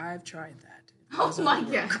like, "I've tried that." Oh my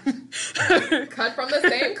god! Cut from the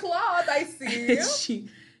same cloth. I see.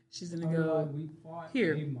 She's gonna go we fought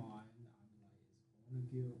here. Amon. I'm like, it's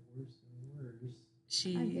gonna get worse and worse.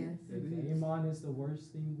 If Amon is the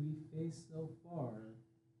worst thing we faced so far.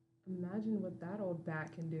 Imagine what that old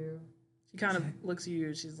bat can do. She kind of looks at you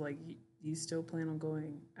and she's like, "You still plan on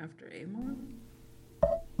going after Amon?"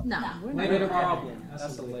 No. Later problem.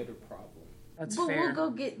 That's a later problem. That's but fair. we'll go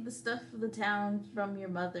get the stuff for the town from your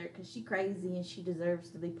mother because she's crazy and she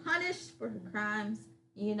deserves to be punished for her crimes.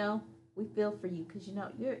 You know, we feel for you because, you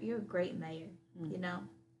know, you're a great mayor. You know,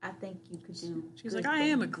 I think you could do. She's like, I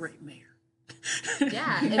am a great mayor.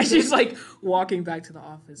 Yeah. And she's like walking back to the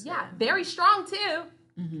office. Yeah, very strong too.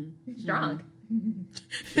 Mm-hmm. Strong.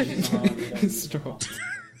 Strong.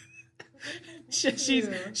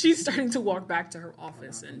 She's starting to walk back to her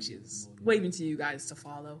office and she's waving to you guys to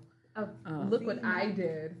follow. Oh, look what I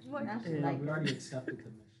did. We already accepted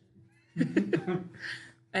the mission.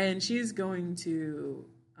 And she's going to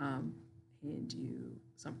hand you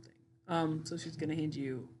something. So she's going to hand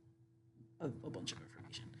you a bunch of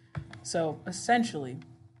information. So essentially,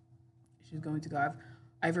 she's going to go.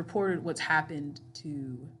 I've reported what's happened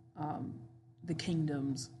to the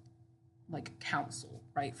kingdom's council,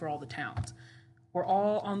 right, for all the towns. We're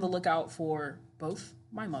all on the lookout for both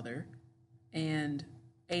my mother and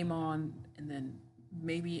Amon, and then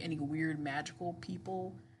maybe any weird magical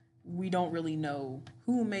people. We don't really know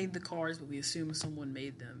who made the cards, but we assume someone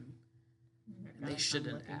made them, and they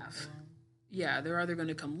shouldn't have. Yeah, they're either going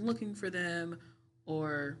to come looking for them,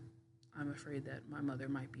 or I'm afraid that my mother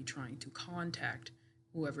might be trying to contact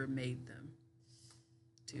whoever made them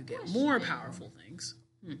to get more powerful things.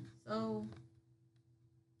 So,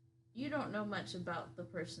 you don't know much about the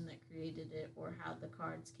person that created it or how the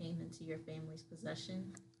cards came into your family's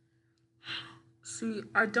possession? See,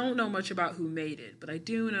 I don't know much about who made it, but I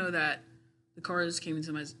do know that the cards came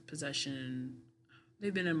into my possession.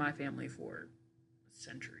 They've been in my family for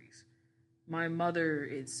centuries. My mother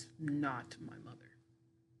is not my mother.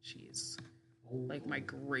 She is like my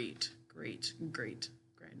great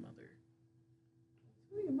grandmother.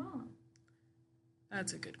 Who's your mom?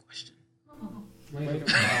 That's a good question. Oh.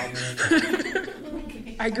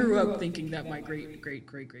 I grew up thinking that my great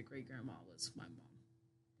grandma was my mom.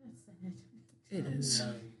 That's sad. It is.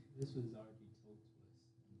 This was already told to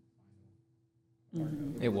us in the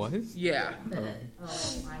final. It was? Yeah. I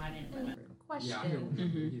didn't remember. Question. Yeah, I don't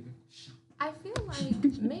remember either. I feel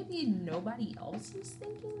like maybe nobody else is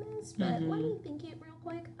thinking this, but let me think it real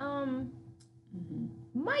quick.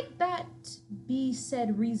 Might that be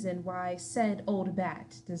said reason why said old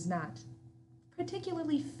bat does not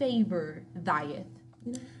particularly favor Thieth?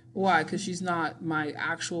 You know? Why? Because she's not my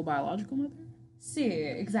actual biological mother? See,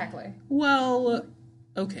 exactly. Well,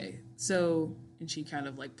 okay. So, and she kind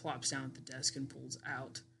of plops down at the desk and pulls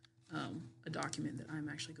out a document that I'm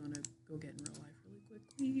actually going to go get in real life really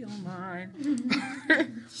quickly on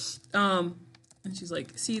mine. And she's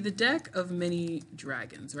like, see, the deck of many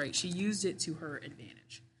dragons, right? She used it to her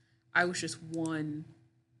advantage. I was just one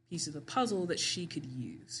piece of the puzzle that she could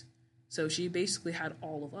use. So she basically had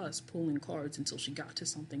all of us pulling cards until she got to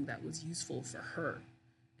something that was useful for her.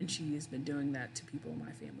 And she has been doing that to people in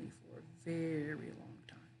my family for a very long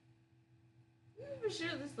time. You for sure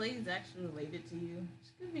this lady's actually related to you?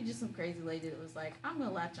 She could be just some crazy lady that was like, I'm going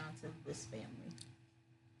to latch on to this family.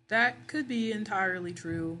 That could be entirely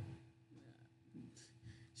true.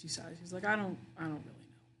 She sighs. She's like, I don't really know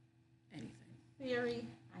anything. Theory,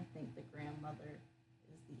 I think the grandmother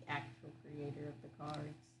is the actual creator of the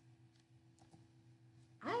cards.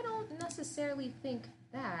 I don't necessarily think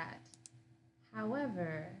that.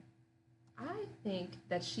 However, I think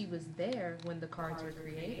that she was there when the cards were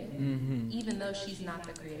created, even though she's not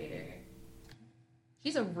the creator.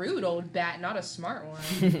 She's a rude old bat, not a smart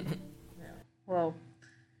one. Well,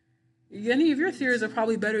 any of your theories are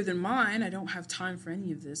probably better than mine. I don't have time for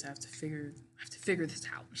any of this. I have to figure this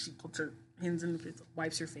out. She puts her hands in the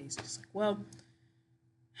wipes her face. She's like, well,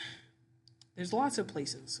 there's lots of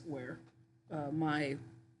places where my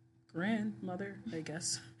grandmother, I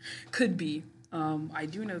guess, could be. I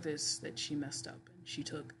do know that she messed up and she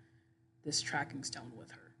took this tracking stone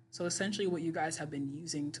with her. So essentially what you guys have been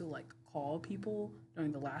using to call people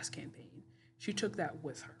during the last campaign, she took that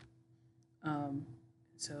with her.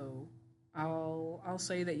 So I'll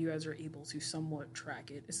say that you guys are able to somewhat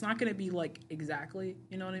track it. It's not going to be exactly,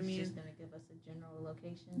 you know what I mean? She's just going to give us a general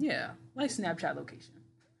location. Yeah, like Snapchat location.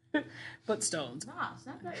 but stones. Nah,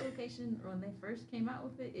 Snapchat location, when they first came out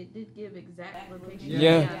with it, it did give exact location.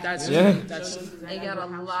 Yeah. That's Yeah. true. That's true. They got a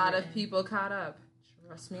lot of people caught up.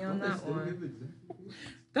 Trust me on that one.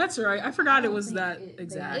 That's right. I forgot it was that It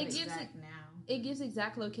exact. gives exact now. It gives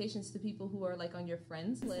exact locations to people who are like on your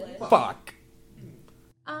friends list. Fuck.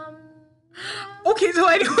 Okay, so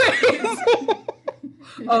anyways.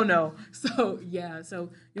 Oh no. So yeah, so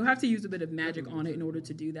you'll have to use a bit of magic on it in order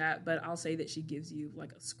to do that, but I'll say that she gives you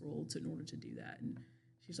like a scroll in order to do that. And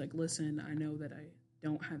she's like, "Listen, I know that I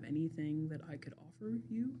don't have anything that I could offer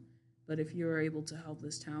you, but if you're able to help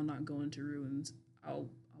this town not go into ruins, I'll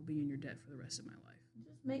be in your debt for the rest of my life."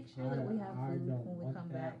 Just make sure that we have food when we come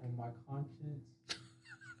back. On my conscience,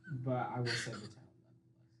 but I will save the town.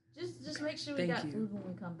 Just make sure we got food when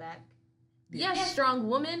we come back. Yes, strong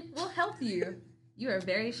woman, we'll help you. You are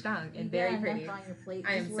very strong and very pretty. On your plate.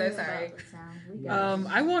 I am so sorry.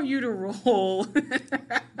 I want you to roll.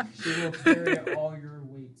 She will carry all your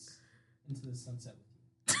weights into the sunset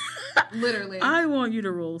with you. Literally. I want you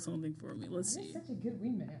to roll something for me. Let's see. Such a good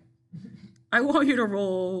wingman. I want you to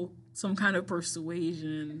roll some kind of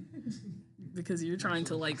persuasion because you're trying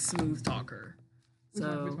to like smooth talk her. Which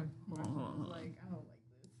So one? hold on. Like, I don't like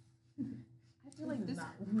this. I feel like this.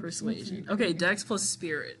 Persuasion. Okay, Dex plus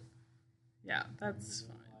Spirit. Yeah, that's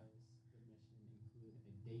fine.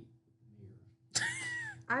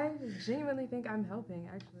 I genuinely think I'm helping,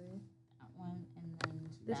 actually. That one and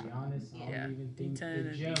then To be honest, I don't even think D10 the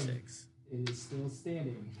and gem D6. is still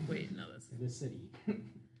standing Wait, no, that's in the city.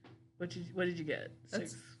 what did you get?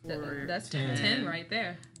 That's 6, 4, that's 10. 10 right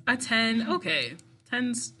there. A 10. Okay,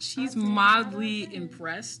 10's. She's mildly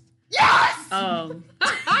impressed. Yes.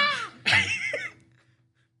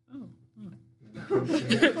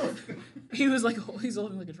 He was like, he's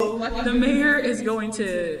holding like a drink. The mayor is going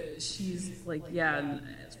to. She's like, yeah. And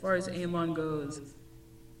as far as Amon goes,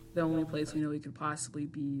 the only place we know he could possibly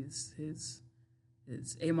be is his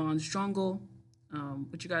Amon's jungle.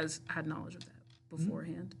 But you guys had knowledge of that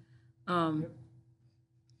beforehand.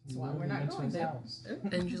 That's why we're not going there.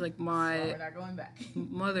 And she's like, We're not going back.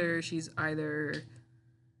 mother, she's either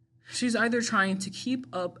trying to keep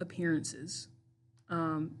up appearances,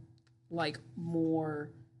 like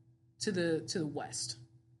more to the west,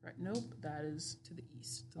 right? Nope, that is to the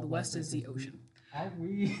east. To the west is the ocean. Are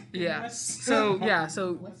we? Yeah. So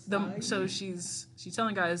she's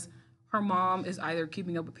telling guys her mom is either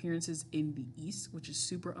keeping up appearances in the east, which is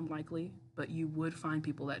super unlikely, but you would find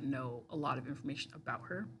people that know a lot of information about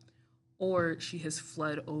her, or she has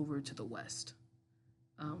fled over to the west.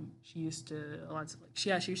 She used to she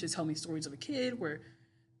used to tell me stories of a kid where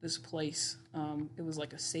this place, it was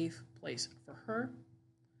like a safe place for her,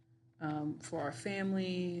 for our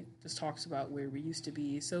family. Just talks about where we used to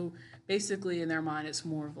be. So basically, in their mind, it's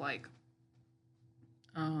more of like,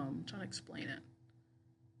 I'm trying to explain it,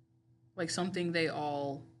 like something they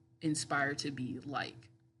all inspire to be like.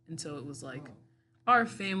 And so it was like, our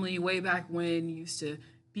family way back when used to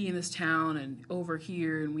be in this town and over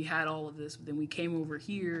here, and we had all of this, but then we came over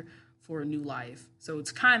here for a new life. So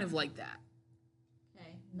it's kind of like that.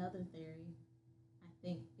 Okay, another theory. I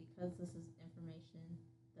think because this is information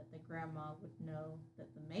that the grandma would know that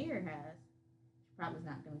the mayor has, she probably is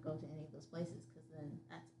not going to go to any of those places because then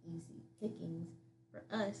that's easy pickings for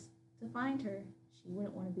us to find her. She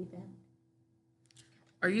wouldn't want to be found.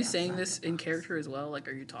 Are you saying this in character as well? Like,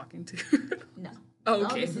 are you talking to? No. Oh, okay.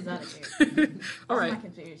 All this is out of character. All right. My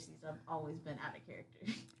conspiracies have always been out of character.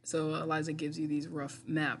 So Eliza gives you these rough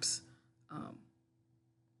maps.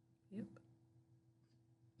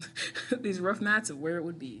 These rough maps of where it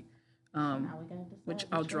would be. Which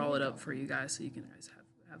I'll draw it up for you guys so you can guys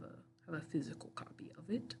have a physical copy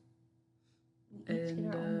of it.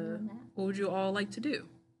 And what would you all like to do?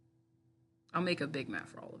 I'll make a big map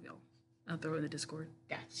for all of y'all. I'll throw it in the Discord.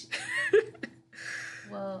 Gotcha.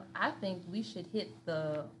 Well, I think we should hit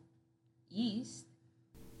the east.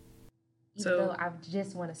 Even though I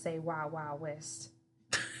just want to say Wild Wild West.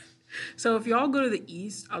 So if y'all go to the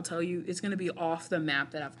east, I'll tell you, it's going to be off the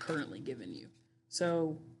map that I've currently given you.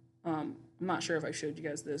 So I'm not sure if I showed you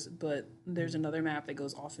guys this, but there's another map that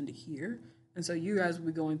goes off into here. And so you guys will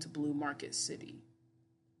be going to Blue Market City.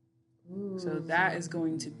 Ooh. So that is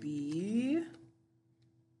going to be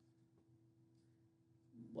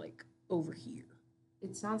like over here.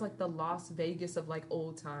 It sounds like the Las Vegas of like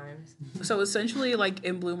old times. So essentially, like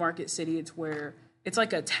in Blue Market City, it's where it's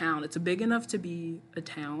like a town. It's big enough to be a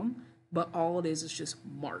town, but all it is just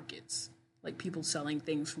markets. Like people selling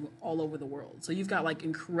things from all over the world. So you've got like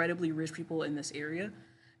incredibly rich people in this area,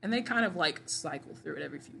 and they kind of like cycle through it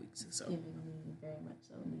every few weeks. So Giving me very much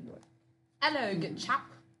so New York. Hello, good chap.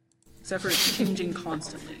 except for it's changing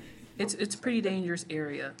constantly. It's a pretty dangerous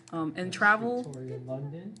area. And travel Victoria,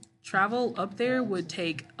 London. travel up there would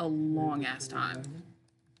take a long ass time.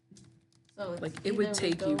 So it's Like it would either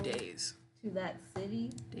take we you go days. to that city,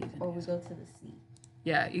 Days and or we days. go to the sea.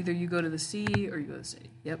 Yeah, either you go to the sea or you go to the city.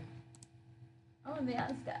 Yep. Oh, and the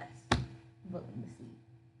honest guys vote in the sea.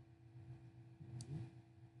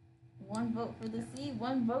 One vote for the sea,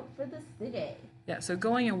 one vote for the city. Yeah, so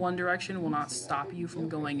going in one direction will not stop you from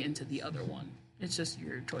going into the other one. It's just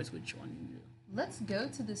your choice which one you do. Let's go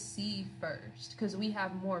to the sea first, because we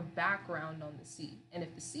have more background on the sea. And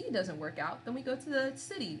if the sea doesn't work out, then we go to the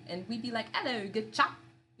city, and we'd be like, "Hello, good chap.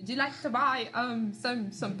 Would you like to buy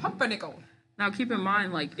some pumpernickel?" Now keep in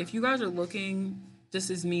mind, like, if you guys are looking, this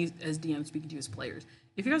is me as DM speaking to you as players,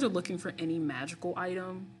 if you guys are looking for any magical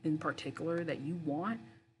item in particular that you want,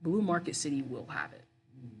 Blue Market City will have it.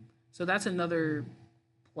 So that's another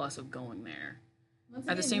plus of going there. Once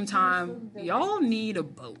At the again, same you can time, still do y'all need a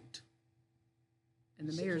boat. And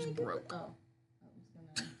the She mayor's can't get broke. the- oh, I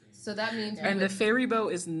was gonna. So that means we And the would- ferry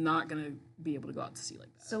boat is not going to be able to go out to sea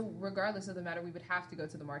like that. so regardless of the matter, we would have to go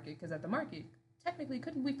to the market, because at the market, technically,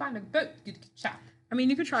 couldn't we find a boat? Good chap. I mean,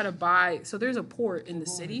 you could try to buy. So there's a port in the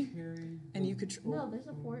city, and you could. No, there's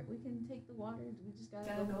a port. We can take the water. We just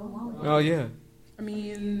gotta go along. Oh yeah. I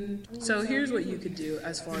mean, so here's what you could do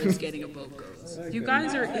as far as getting a boat goes. If you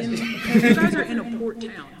guys are in a port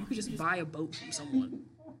town, you could just buy a boat from someone.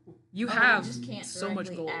 You have We just can't so much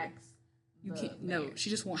directly gold. ask You the can't. No, mayor. she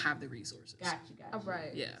just won't have the resources. Gotcha.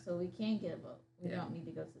 Right. Yeah. So we can get a boat. We Yeah. don't need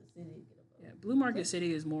to go to the city to get a boat. Yeah. Blue Market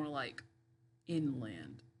City is more like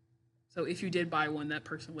inland. So if you did buy one, that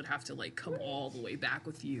person would have to like come all the way back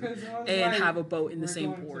with you 'Cause I was and like, have a boat in the we're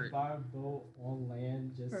same going port. To buy a boat on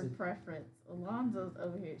land just For to preference, Alonzo's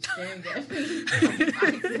over here staring at me.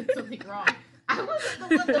 I said something wrong. I wasn't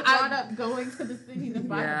the one that brought up going to the city to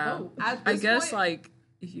buy Yeah. a boat. At I this guess point- like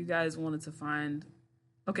if you guys wanted to find,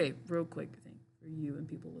 okay, real quick thing for you and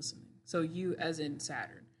people listening. So you as in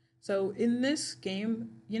Saturn. So in this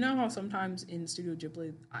game, you know how sometimes in Studio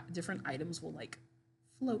Ghibli, different items will like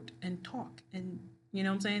float and talk, and you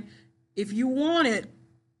know what I'm saying. If you wanted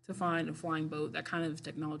to find a flying boat, that kind of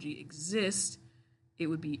technology exists. It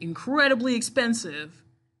would be incredibly expensive,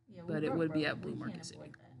 Yeah, but we it broke, would be bro. at Blue We Market can't City.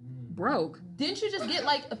 afford that. Broke. Didn't you just get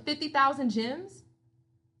like a 50,000 gems?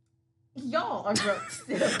 Y'all are broke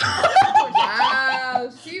still.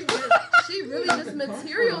 Wow, she really just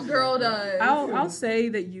material girl does. I'll say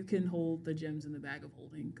that you can hold the gems in the bag of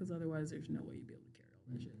holding, because otherwise there's no way you'd be able to carry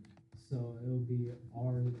all that shit. so it'll be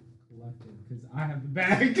our collective because I have the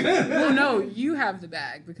bag. Well, no, you have the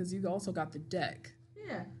bag because you also got the deck.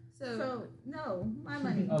 Yeah. So no, my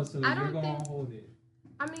money. Oh, so I you're don't gonna think- hold it.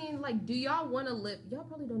 I mean, like, do y'all want to live? Y'all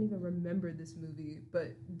probably don't even remember this movie,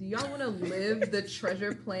 but do y'all want to live the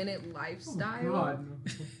Treasure Planet lifestyle? Oh, God,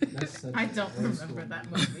 no. That's such I a don't old remember school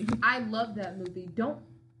that movie. movie. I love that movie. Don't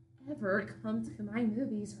ever come to my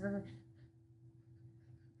movies or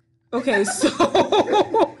Okay,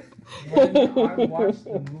 so And I watched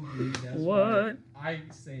the movie. That's What? why I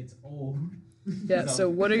say it's old. yeah. So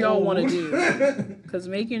what do y'all want to do? Because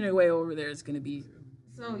making your way over there is going to be.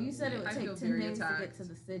 So you said it would I feel take 10 very days to get attacked. to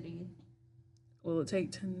the city. Will it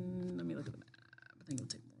take 10? Let me look at the map. I think it'll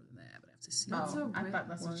take more than that, but I have to see. That's a I re- thought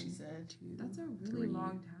that's what she One, said. 2, That's a really 3,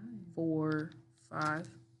 long time. 4, 5.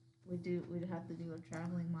 We'd have to do a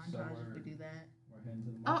traveling montage if we're- we do that. We're heading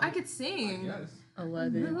to the Oh, I market. could sing. Yes.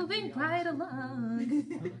 11. Moving right along.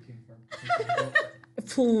 Looking for-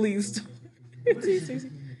 Please.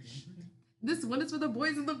 This one is for the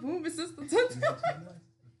boys in the boom assistants.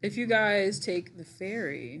 If you guys take the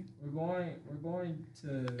ferry, We're going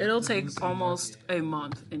to. it'll the take Lucid almost Market. a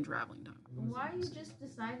month in traveling time. We're going to Why are you Lucid. just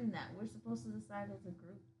deciding that? We're supposed to decide as a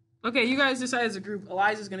group. Okay, you guys decide as a group.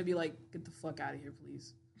 Eliza's gonna be like, "Get the fuck out of here,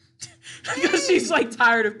 please," because she's like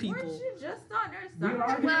tired of Weren't people. you just on her We side?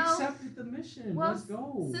 already Well- accepted the mission. well, Let's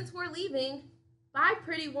go. Since we're leaving, bye,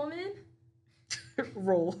 pretty woman.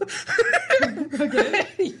 Roll.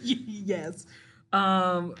 Yes.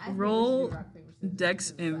 I think we should Roll do rock, paper, scissors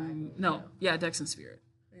Dex to decide and what we no, go. yeah, Dex and Spirit.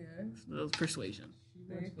 Yeah. That was persuasion.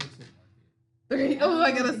 She wants to go to the market. 3. Oh,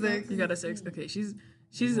 I got a 6. You got a 6. Okay, she's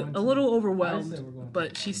We're going a to- little I said overwhelmed, we're going to but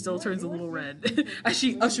the she market. still turns a little red as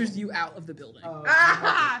she ushers you out of the building.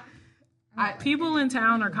 Ah! People in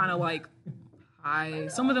town are kind of like, hi.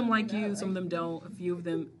 Some of them like you, some of them don't. A few of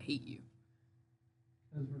them hate you.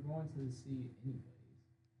 Because we're going to the sea anyways.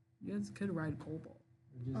 You guys could ride Cobalt.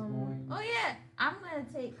 We're just going. Oh yeah, I'm gonna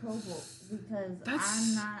take Cobalt because That's-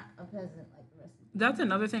 I'm not a peasant like the rest of you. That's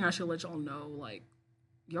another thing I should let y'all know. Like,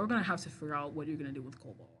 y'all gonna have to figure out what you're gonna do with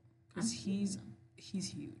Cobalt because I'm he's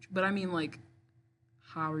huge. But I mean, like,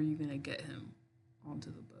 how are you going to get him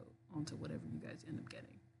onto the boat, onto whatever you guys end up getting?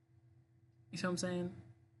 You see what I'm saying?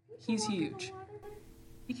 He's huge.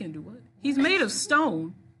 He can do what? He's made of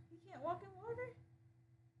stone. He can't walk in water?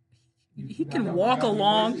 He can walk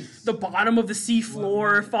along the bottom of the sea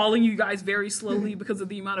floor, following you guys very slowly because of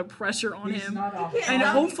the amount of pressure on him. And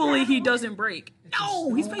hopefully he doesn't break.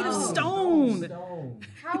 No, he's made of stone.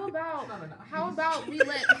 How about we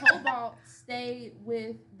let Cobalt stay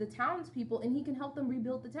with the townspeople and he can help them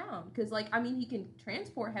rebuild the town? Because, like, I mean, he can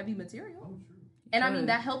transport heavy material. And, I mean,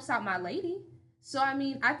 that helps out my lady. So, I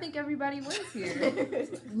mean, I think everybody wins here.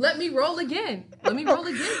 Let me roll again. For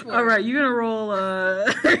All right, you're going to roll...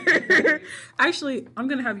 Actually, I'm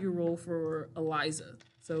going to have you roll for Eliza.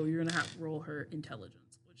 So you're going to have to roll her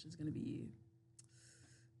intelligence, which is going to be...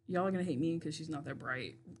 Y'all are going to hate me because she's not that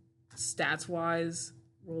bright. Stats-wise,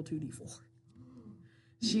 roll 2d4.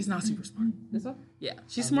 She's not super smart. This one? Yeah,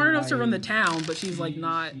 she's smart enough to run the town, but she's like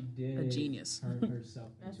not a genius. Turn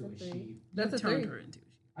herself into a sheep. That's a turned 3. her into a sheep.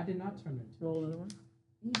 I did not turn her into Roll another one.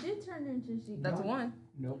 You did turn her into a sheep. That's a 1.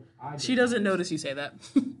 Nope. I did She doesn't notice you say that.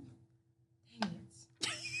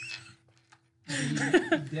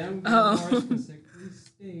 Them more specifically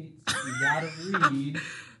states you gotta read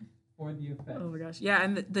for the effect. Oh my gosh. Yeah,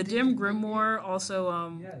 and the dim grimoire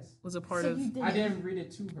also Yes. was a part So of you did I didn't read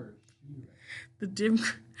it to her. She read it. the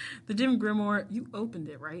dim grimoire. You opened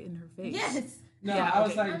it right in her face. Yes. No, Yeah, I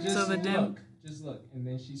was okay. like, just So the dim- look, and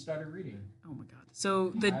then she started reading. Oh my god.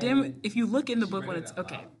 So the dim, if you look in the book when it's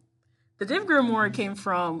okay, the dim grimoire came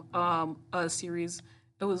from a series.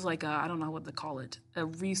 It was like I don't know what to call it, a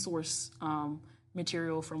resource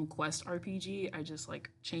material from Quest RPG. I just like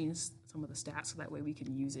changed some of the stats so that way we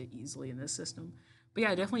can use it easily in this system. But yeah,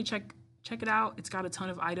 definitely check it out. It's got a ton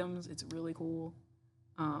of items. It's really cool.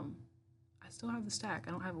 I still have the stack.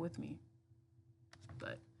 I don't have it with me,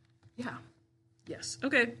 but yeah, yes,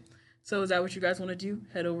 okay. So is that what you guys want to do?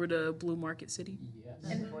 Head over to Blue Market City? Yes.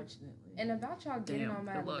 Unfortunately. And about y'all getting Damn, on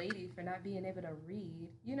my good luck. lady for not being able to read,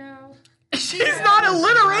 you know? She's not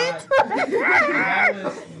illiterate.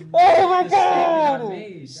 Oh my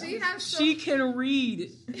god! She has She can read.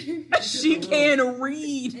 She can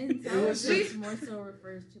read. Intelligence more so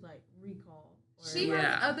refers to like recall. She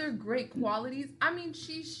has other great qualities. I mean,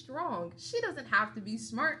 she's strong. She doesn't have to be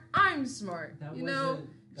smart. I'm smart. That you know?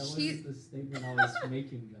 wasn't the statement I was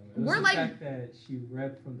making, though. It was We're the like- fact that she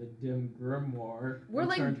read from the dim grimoire We're and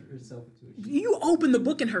like- turned herself into a sheep. You open the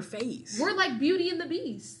book in her face. We're like Beauty and the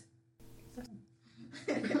Beast.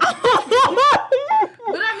 But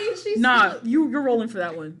I mean, she's Nah, still- you're rolling for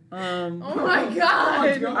that one. Oh my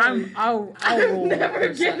god! I'll roll. Never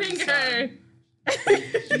for getting second.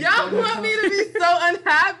 her. Y'all want me to be so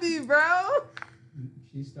unhappy, bro?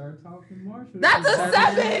 She started talking Marshall. That's She a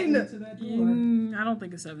started 7! into that door. I don't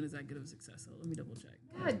think a 7 is that good of a success. So let me double check.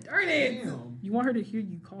 God darn it! Damn. You want her to hear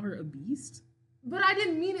you call her a beast? But I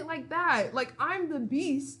didn't mean it like that. Like, I'm the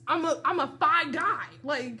beast. I'm a fine guy.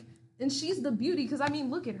 Like, and she's the beauty. Because I mean,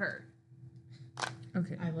 look at her.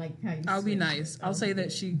 Okay. I like how you I'll be switched nice. it. I'll say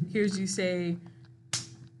that she hears you say,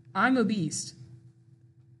 "I'm a beast,"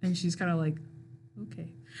 and she's kind of like,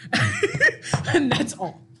 "Okay," and that's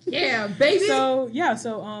all. Yeah, baby. So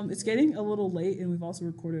it's getting a little late, and we've also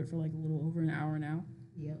recorded it for like a little over an hour now.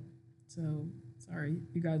 Yep. So sorry,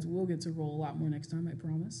 you guys will get to roll a lot more next time. I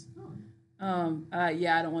promise. Oh. I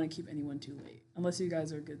don't want to keep anyone too late, unless you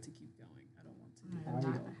guys are good to keep going. I don't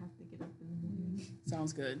want to. I have to get up in the morning.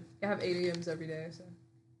 Sounds good. I have 8 a.m.s every day. So.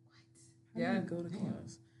 How do you go to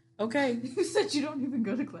class? Okay, You said you don't even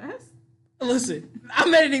go to class? listen.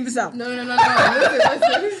 I'm editing this out. No.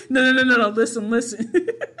 Listen. No. Listen.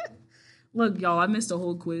 Look, y'all, I missed a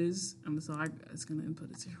whole quiz. It's gonna input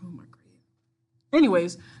a 0 on my grade.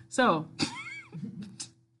 Anyways, so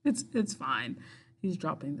it's fine. He's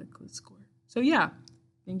dropping the quiz score. So yeah,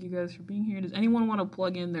 thank you guys for being here. Does anyone want to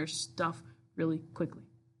plug in their stuff really quickly?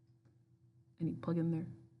 Plug in their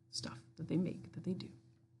stuff that they make, that they do.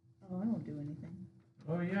 Oh, I don't do anything.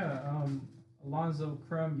 Oh yeah, Alonzo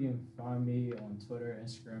Crumb. You can find me on Twitter,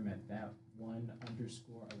 Instagram at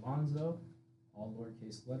that1_Alonzo, all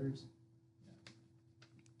lowercase letters.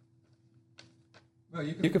 Well,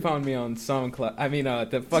 you can find me on SoundCloud. I mean,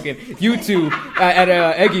 the fucking YouTube at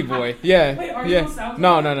Eggy Boy. Yeah. Wait, are you on SoundCloud?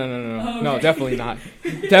 No. Oh, No, okay. definitely not.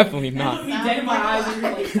 Definitely not. Dead in my eyes and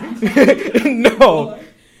you're like, No.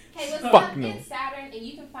 Hey, what's Fuck up? no. It's Saturn, and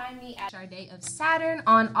you can find me at Sade of Saturn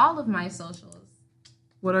on all of my socials.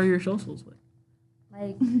 what are your socials like?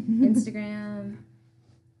 Like Instagram,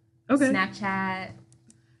 Okay. Snapchat,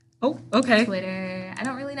 Oh, okay. Twitter. I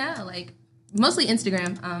don't really know. Like, mostly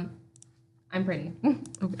Instagram. I'm pretty.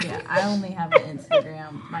 Okay. Yeah, I only have an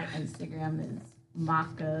Instagram. My Instagram is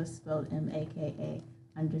Maka, spelled MAKA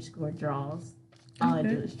 _draws. All I do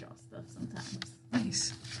is draw stuff sometimes.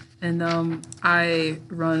 Nice. And I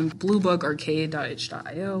run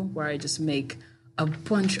bluebugarcade.itch.io, where I just make a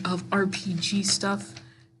bunch of RPG stuff,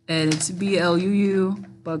 and it's BLUU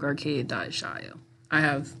bugarcade.itch.io. I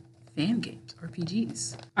have fan games,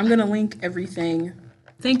 RPGs. I'm gonna link everything.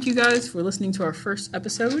 Thank you guys for listening to our first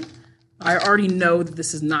episode. I already know that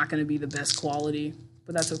this is not going to be the best quality,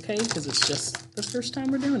 but that's okay because it's just the first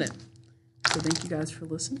time we're doing it. So thank you guys for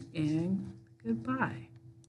listening, and goodbye.